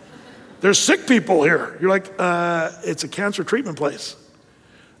 There's sick people here. You're like, it's a cancer treatment place.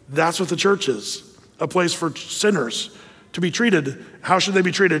 That's what the church is, a place for sinners to be treated. How should they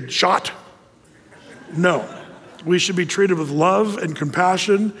be treated? Shot? No. We should be treated with love and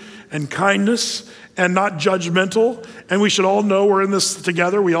compassion and kindness and not judgmental. And we should all know we're in this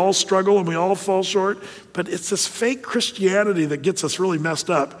together. We all struggle and we all fall short. But it's this fake Christianity that gets us really messed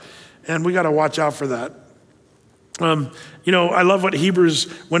up. And we got to watch out for that. I love what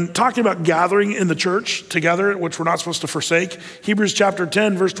Hebrews, when talking about gathering in the church together, which we're not supposed to forsake, Hebrews chapter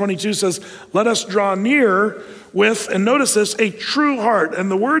 10, verse 22 says, let us draw near with, and notice this, a true heart.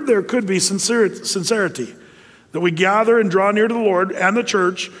 And the word there could be sincerity. That we gather and draw near to the Lord and the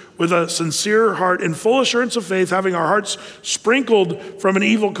church with a sincere heart in full assurance of faith, having our hearts sprinkled from an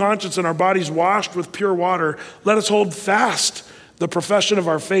evil conscience and our bodies washed with pure water. Let us hold fast the profession of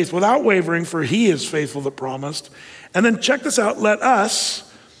our faith without wavering, for he is faithful that promised. And then check this out. Let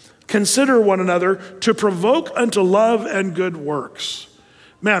us consider one another to provoke unto love and good works.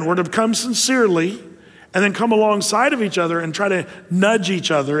 Man, we're to come sincerely and then come alongside of each other and try to nudge each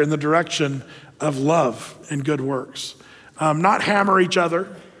other in the direction of love and good works. Not hammer each other,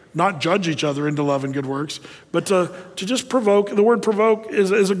 not judge each other into love and good works, but to just provoke. The word provoke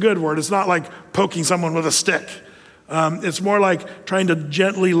is a good word. It's not like poking someone with a stick. It's more like trying to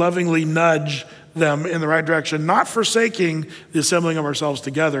gently, lovingly nudge them in the right direction, not forsaking the assembling of ourselves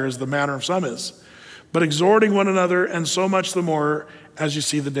together as the manner of some is, but exhorting one another, and so much the more as you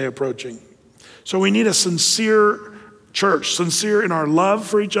see the day approaching. So we need a sincere church, sincere in our love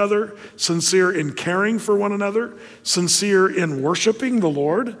for each other, sincere in caring for one another, sincere in worshiping the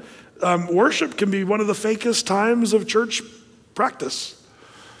Lord. Worship can be one of the fakest times of church practice,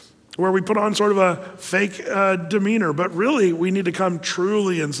 where we put on sort of a fake demeanor, but really we need to come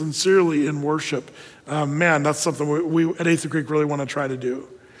truly and sincerely in worship. Man, that's something we at Athey Creek really want to try to do.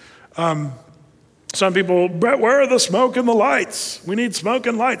 Some people, Brett, where are the smoke and the lights? We need smoke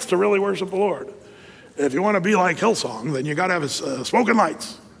and lights to really worship the Lord. If you want to be like Hillsong, then you got to have smoke and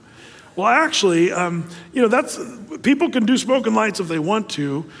lights. Well, actually, that's people can do smoke and lights if they want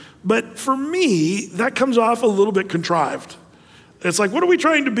to, but for me, that comes off a little bit contrived. It's like, what are we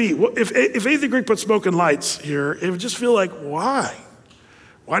trying to be? Well, if Athey Creek put smoke and lights here, it would just feel like, why?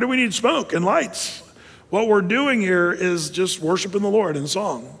 Why do we need smoke and lights? What we're doing here is just worshiping the Lord in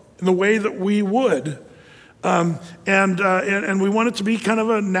song, in the way that we would. And we want it to be kind of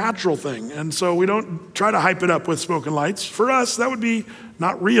a natural thing. And so we don't try to hype it up with smoke and lights. For us, that would be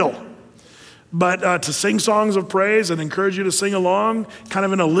not real. But to sing songs of praise and encourage you to sing along, kind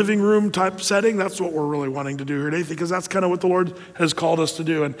of in a living room type setting, that's what we're really wanting to do here at Athey, because that's kind of what the Lord has called us to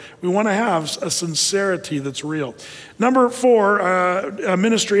do. And we want to have a sincerity that's real. Number 4, a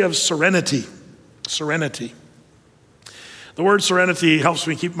ministry of serenity. Serenity. The word serenity helps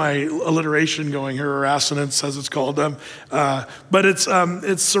me keep my alliteration going here, or assonance as it's called. But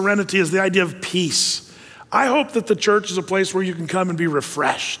it's serenity is the idea of peace. I hope that the church is a place where you can come and be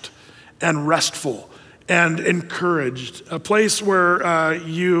refreshed and restful and encouraged, a place where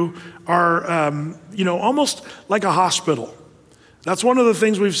you are, almost like a hospital. That's one of the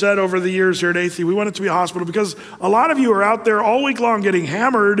things we've said over the years here at Athey. We want it to be a hospital because a lot of you are out there all week long getting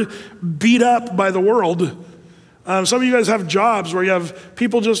hammered, beat up by the world. Some of you guys have jobs where you have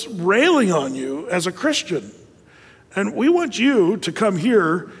people just railing on you as a Christian. And we want you to come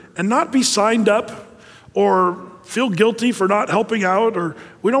here and not be signed up or feel guilty for not helping out, or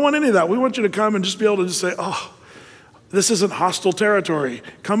we don't want any of that. We want you to come and just be able to just say, oh, this isn't hostile territory.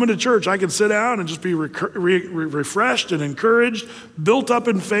 Coming to church, I can sit down and just be refreshed and encouraged, built up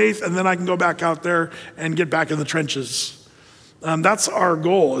in faith, and then I can go back out there and get back in the trenches. That's our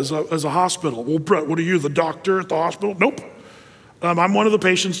goal as a hospital. Well, Brett, what are you, the doctor at the hospital? Nope. I'm one of the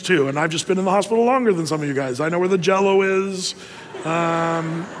patients too, and I've just been in the hospital longer than some of you guys. I know where the Jell-O is.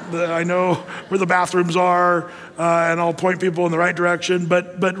 I know where the bathrooms are, and I'll point people in the right direction.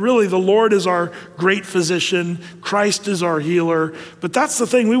 But really, the Lord is our great physician. Christ is our healer. But that's the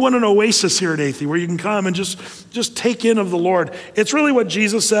thing. We want an oasis here at Athey where you can come and just take in of the Lord. It's really what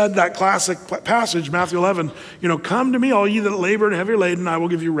Jesus said, that classic passage, Matthew 11. Come to me, all ye that labor and heavy laden, I will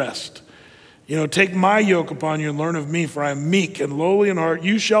give you rest. Take my yoke upon you and learn of me, for I am meek and lowly in heart.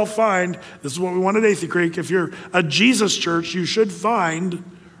 You shall find, this is what we want at Athey Creek, if you're a Jesus church, you should find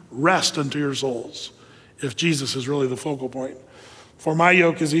rest unto your souls, if Jesus is really the focal point. For my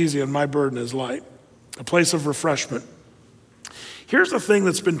yoke is easy and my burden is light, a place of refreshment. Here's the thing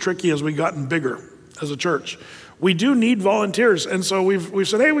that's been tricky as we've gotten bigger as a church. We do need volunteers. And so we've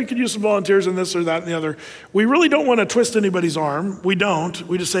said, hey, we could use some volunteers in this or that and the other. We really don't want to twist anybody's arm. We don't.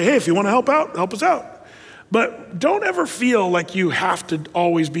 We just say, hey, if you want to help out, help us out. But don't ever feel like you have to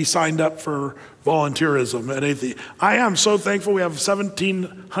always be signed up for volunteerism at Athey. I am so thankful we have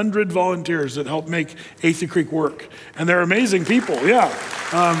 1,700 volunteers that help make Athey Creek work. And they're amazing people, yeah.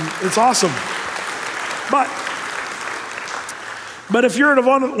 It's awesome. But if you're at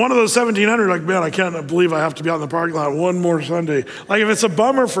one of those 1,700, like, man, I can't believe I have to be out in the parking lot one more Sunday. Like, if it's a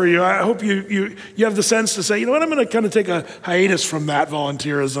bummer for you, I hope you have the sense to say, you know what, I'm going to kind of take a hiatus from that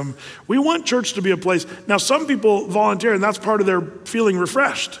volunteerism. We want church to be a place. Now, some people volunteer, and that's part of their feeling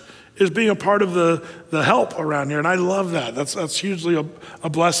refreshed, is being a part of the help around here. And I love that. That's hugely a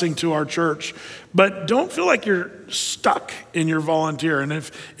blessing to our church. But don't feel like you're stuck in your volunteer. And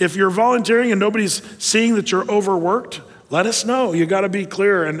if you're volunteering and nobody's seeing that you're overworked, let us know. You got to be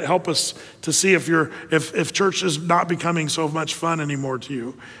clear and help us to see if church is not becoming so much fun anymore to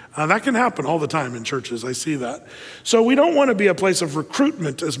you. That can happen all the time in churches. I see that. So we don't want to be a place of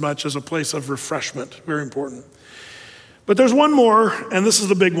recruitment as much as a place of refreshment. Very important. But there's one more, and this is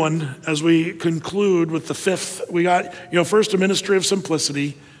the big one as we conclude with the fifth. We got, first a ministry of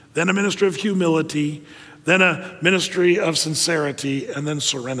simplicity, then a ministry of humility, then a ministry of sincerity, and then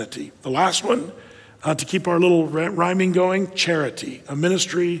serenity. The last one, to keep our little rhyming going, charity, a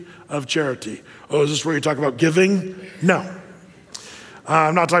ministry of charity. Oh, is this where you talk about giving? No.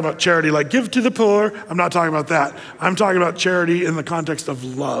 I'm not talking about charity like give to the poor. I'm not talking about that. I'm talking about charity in the context of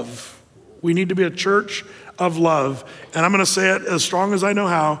love. We need to be a church of love. And I'm going to say it as strong as I know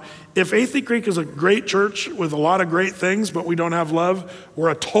how. If Athey Creek is a great church with a lot of great things, but we don't have love, we're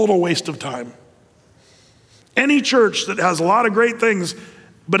a total waste of time. Any church that has a lot of great things,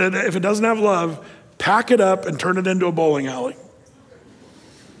 but if it doesn't have love, pack it up and turn it into a bowling alley.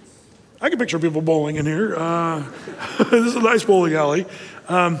 I can picture people bowling in here. This is a nice bowling alley.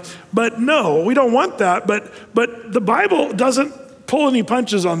 But no, we don't want that. But the Bible doesn't pull any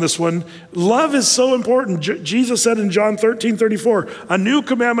punches on this one. Love is so important. Jesus said in John 13:34, a new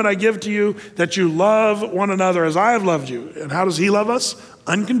commandment I give to you, that you love one another as I have loved you. And how does he love us?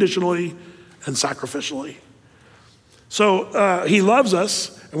 Unconditionally and sacrificially. So he loves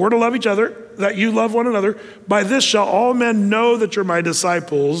us, and we're to love each other, that you love one another. By this shall all men know that you're my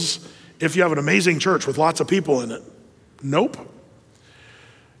disciples, if you have an amazing church with lots of people in it. Nope.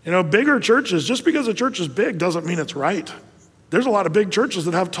 Bigger churches, just because a church is big doesn't mean it's right. There's a lot of big churches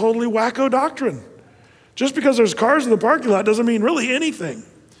that have totally wacko doctrine. Just because there's cars in the parking lot doesn't mean really anything.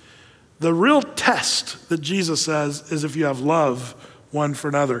 The real test that Jesus says is if you have love one for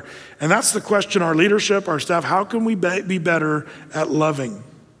another. And that's the question, our leadership, our staff, how can we be better at loving?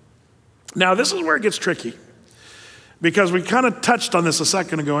 Now, this is where it gets tricky, because we kind of touched on this a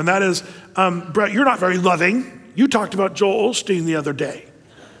second ago, and that is, Brett, you're not very loving. You talked about Joel Osteen the other day.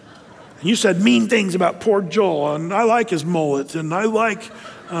 And you said mean things about poor Joel, and I like his mullet, and I like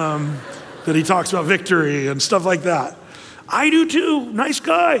that he talks about victory and stuff like that. I do too, nice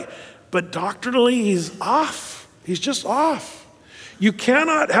guy. But doctrinally, he's off. He's just off. You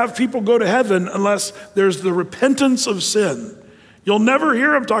cannot have people go to heaven unless there's the repentance of sin. You'll never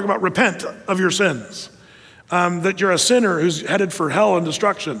hear him talk about repent of your sins. That you're a sinner who's headed for hell and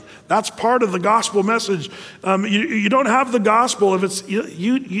destruction. That's part of the gospel message. You don't have the gospel if it's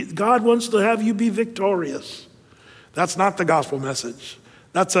God wants to have you be victorious. That's not the gospel message.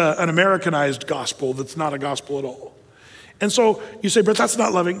 That's an Americanized gospel that's not a gospel at all. And so you say, but that's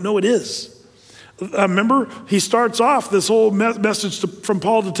not loving. No, it is. Remember, he starts off this whole message from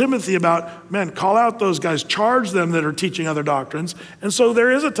Paul to Timothy about, man, call out those guys, charge them that are teaching other doctrines. And so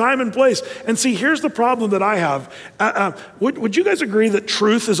there is a time and place. And see, here's the problem that I have. Would you guys agree that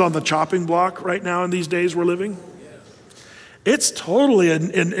truth is on the chopping block right now in these days we're living? It's totally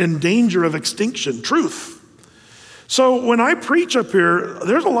in danger of extinction, truth. So when I preach up here,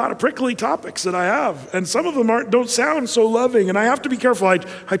 there's a lot of prickly topics that I have, and some of them don't sound so loving, and I have to be careful. I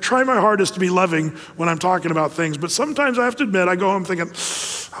try my hardest to be loving when I'm talking about things, but sometimes I have to admit, I go home thinking,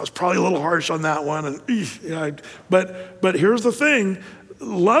 I was probably a little harsh on that one, and but here's the thing,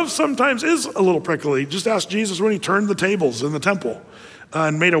 love sometimes is a little prickly. Just ask Jesus when he turned the tables in the temple.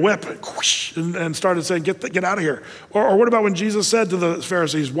 And made a whip and started saying, get out of here. Or what about when Jesus said to the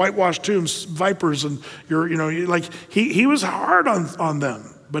Pharisees, whitewashed tombs, vipers, and he was hard on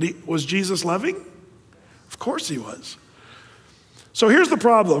them. But was Jesus loving? Of course he was. So here's the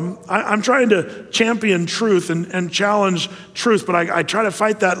problem. I'm trying to champion truth and challenge truth, but I try to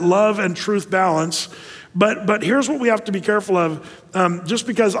fight that love and truth balance. But here's what we have to be careful of. Just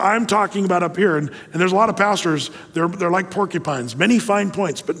because I'm talking about up here, and there's a lot of pastors, they're like porcupines, many fine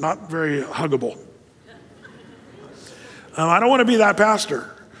points, but not very huggable. I don't want to be that pastor.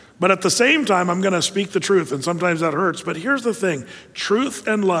 But at the same time, I'm going to speak the truth, and sometimes that hurts. But here's the thing. Truth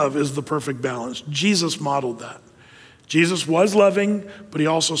and love is the perfect balance. Jesus modeled that. Jesus was loving, but he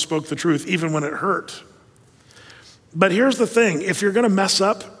also spoke the truth, even when it hurt. But here's the thing. If you're going to mess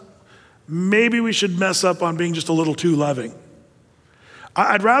up, maybe we should mess up on being just a little too loving.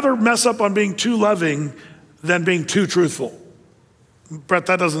 I'd rather mess up on being too loving than being too truthful. Brett,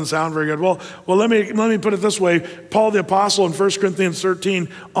 that doesn't sound very good. Well, let me put it this way. Paul the Apostle in 1 Corinthians 13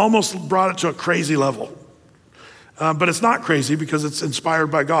 almost brought it to a crazy level. But it's not crazy because it's inspired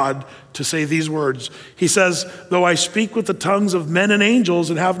by God to say these words. He says, though I speak with the tongues of men and angels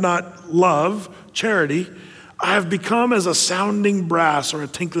and have not love, charity, I have become as a sounding brass or a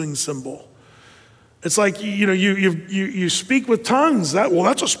tinkling cymbal. It's like, you speak with tongues.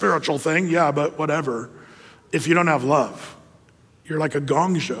 That's a spiritual thing. Yeah, but whatever. If you don't have love, you're like a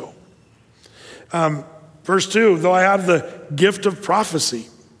gong show. Verse 2, though I have the gift of prophecy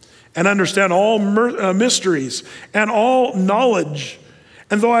and understand all mysteries and all knowledge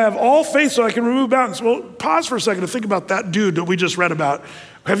And though I have all faith so I can remove mountains. Well, pause for a second to think about that dude that we just read about.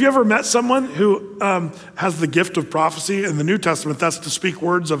 Have you ever met someone who has the gift of prophecy? In the New Testament, that's to speak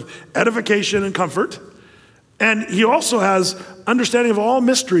words of edification and comfort. And he also has understanding of all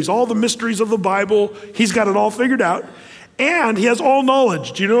mysteries, all the mysteries of the Bible. He's got it all figured out. And he has all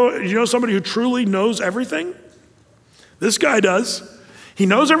knowledge. Do you know somebody who truly knows everything? This guy does. He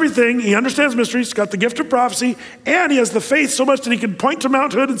knows everything. He understands mysteries. He's got the gift of prophecy. And he has the faith so much that he can point to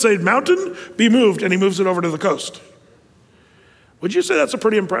Mount Hood and say, mountain, be moved. And he moves it over to the coast. Would you say that's a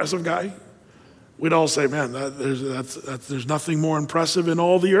pretty impressive guy? We'd all say, man, there's nothing more impressive in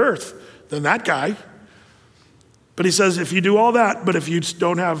all the earth than that guy. But he says, if you do all that, but if you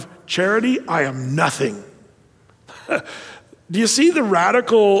don't have charity, I am nothing. Do you see the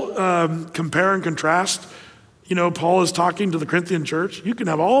radical compare and contrast? You know, Paul is talking to the Corinthian church. You can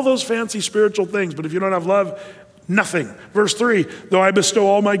have all those fancy spiritual things, but if you don't have love, nothing. Verse 3, though I bestow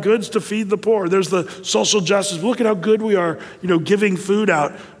all my goods to feed the poor. There's the social justice. Look at how good we are, giving food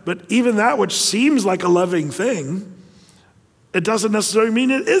out. But even that which seems like a loving thing, it doesn't necessarily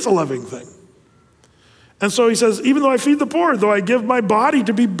mean it is a loving thing. And so he says, even though I feed the poor, though I give my body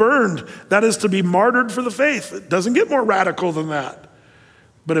to be burned, that is to be martyred for the faith. It doesn't get more radical than that.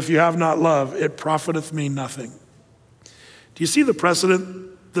 But if you have not love, it profiteth me nothing. Do you see the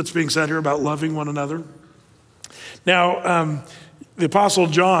precedent that's being set here about loving one another? Now, the Apostle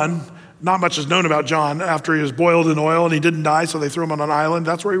John, not much is known about John after he was boiled in oil and he didn't die, so they threw him on an island.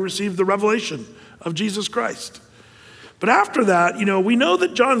 That's where he received the revelation of Jesus Christ. But after that, we know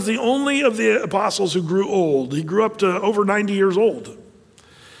that John's the only of the apostles who grew old. He grew up to over 90 years old.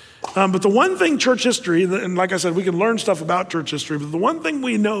 But the one thing church history, and like I said, we can learn stuff about church history, but the one thing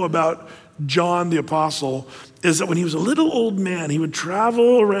we know about John the apostle is that when he was a little old man, he would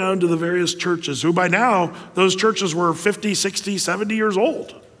travel around to the various churches, who by now, those churches were 50, 60, 70 years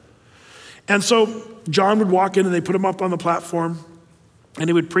old. And so John would walk in and they put him up on the platform and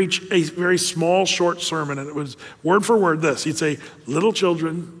he would preach a very small, short sermon. And it was word for word this. He'd say, little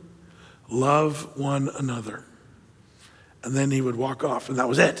children, love one another. And then he would walk off, and that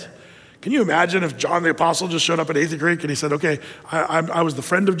was it. Can you imagine if John the Apostle just showed up at Athey Creek and he said, okay, I was the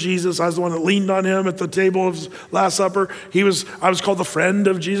friend of Jesus. I was the one that leaned on him at the table of his Last Supper. I was called the friend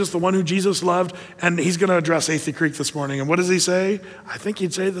of Jesus, the one who Jesus loved, and he's going to address Athey Creek this morning. And what does he say? I think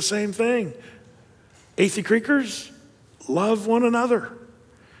he'd say the same thing. Athey Creekers, love one another.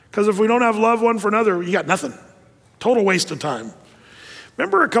 Because if we don't have love one for another, you got nothing. Total waste of time.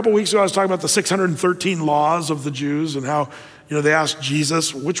 Remember a couple weeks ago, I was talking about the 613 laws of the Jews and how, they asked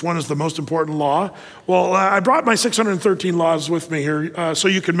Jesus, which one is the most important law? Well, I brought my 613 laws with me here so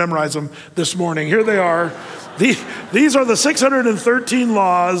you can memorize them this morning. Here they are. These are the 613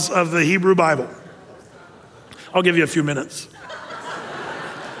 laws of the Hebrew Bible. I'll give you a few minutes.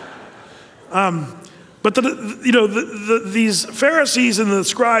 But these Pharisees and the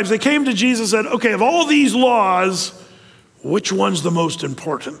scribes, they came to Jesus and said, okay, of all these laws, which one's the most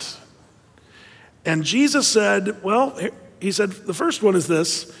important? And Jesus said, he said, the first one is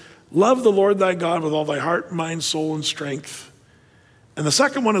this, love the Lord thy God with all thy heart, mind, soul, and strength. And the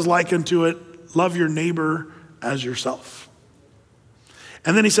second one is likened to it, love your neighbor as yourself.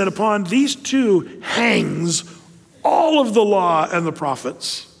 And then he said, upon these two hangs all of the law and the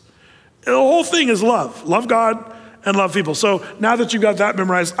prophets. The whole thing is love. Love God and love people. So now that you've got that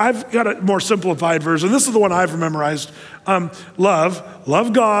memorized, I've got a more simplified version. This is the one I've memorized.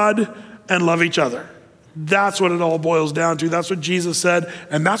 Love God and love each other. That's what it all boils down to. That's what Jesus said.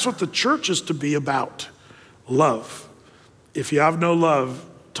 And that's what the church is to be about. Love. If you have no love,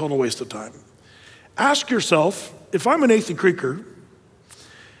 total waste of time. Ask yourself, if I'm an Athey Creeker,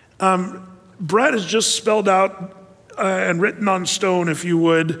 Brett has just spelled out and written on stone, if you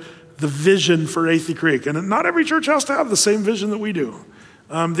would, the vision for Athey Creek. And not every church has to have the same vision that we do.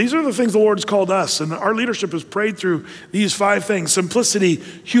 These are the things the Lord has called us, and our leadership has prayed through these 5 things: simplicity,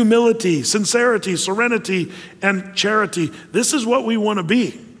 humility, sincerity, serenity, and charity. This is what we want to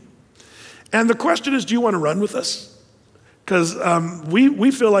be. And the question is, do you want to run with us? Because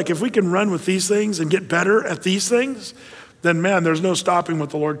we feel like if we can run with these things and get better at these things, then man, there's no stopping what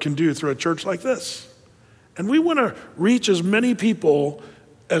the Lord can do through a church like this. And we want to reach as many people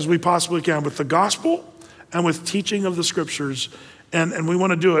as we possibly can with the gospel and with teaching of the scriptures. And we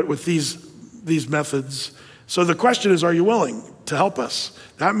want to do it with these methods. So the question is, are you willing to help us?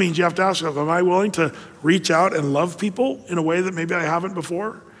 That means you have to ask yourself, am I willing to reach out and love people in a way that maybe I haven't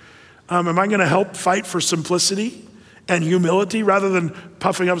before? Am I going to help fight for simplicity and humility rather than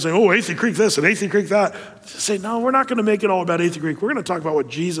puffing up and saying, oh, Athey Creek this and Athey Creek that? Say, no, we're not going to make it all about Athey Creek. We're going to talk about what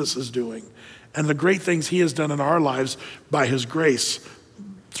Jesus is doing and the great things he has done in our lives by his grace,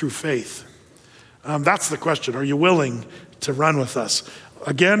 through faith? That's the question. Are you willing to run with us?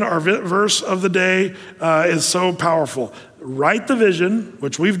 Again, our verse of the day is so powerful. Write the vision,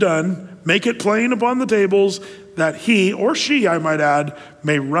 which we've done, make it plain upon the tables, that he, or she, I might add,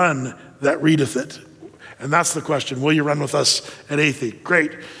 may run that readeth it. And that's the question. Will you run with us at Athey?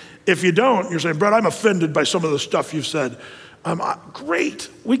 Great. If you don't, you're saying, Brett, I'm offended by some of the stuff you've said. Great.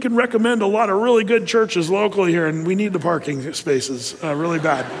 We can recommend a lot of really good churches locally here, and we need the parking spaces really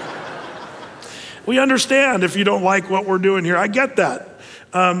bad. We understand if you don't like what we're doing here. I get that.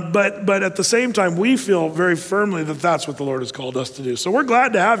 But at the same time, we feel very firmly that that's what the Lord has called us to do. So we're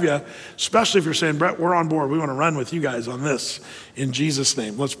glad to have you, especially if you're saying, Brett, we're on board. We want to run with you guys on this in Jesus'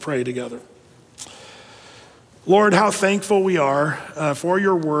 name. Let's pray together. Lord, how thankful we are for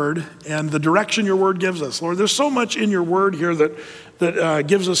your word and the direction your word gives us. Lord, there's so much in your word here that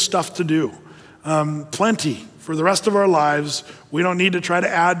gives us stuff to do. Plenty for the rest of our lives. We don't need to try to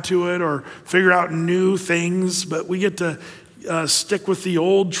add to it or figure out new things, but we get to stick with the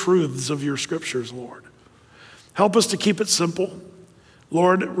old truths of your scriptures, Lord. Help us to keep it simple.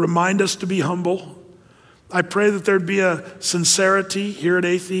 Lord, remind us to be humble. I pray that there'd be a sincerity here at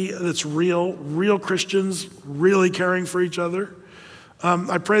Athey that's real Christians really caring for each other.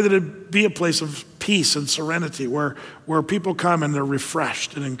 I pray that it'd be a place of peace and serenity where people come and they're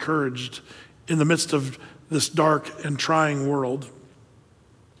refreshed and encouraged in the midst of this dark and trying world.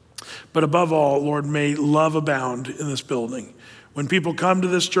 But above all, Lord, may love abound in this building. When people come to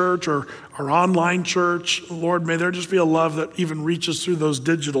this church or our online church, Lord, may there just be a love that even reaches through those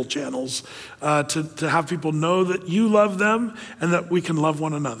digital channels to have people know that you love them and that we can love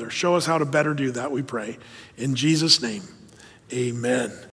one another. Show us how to better do that, we pray. In Jesus' name, amen.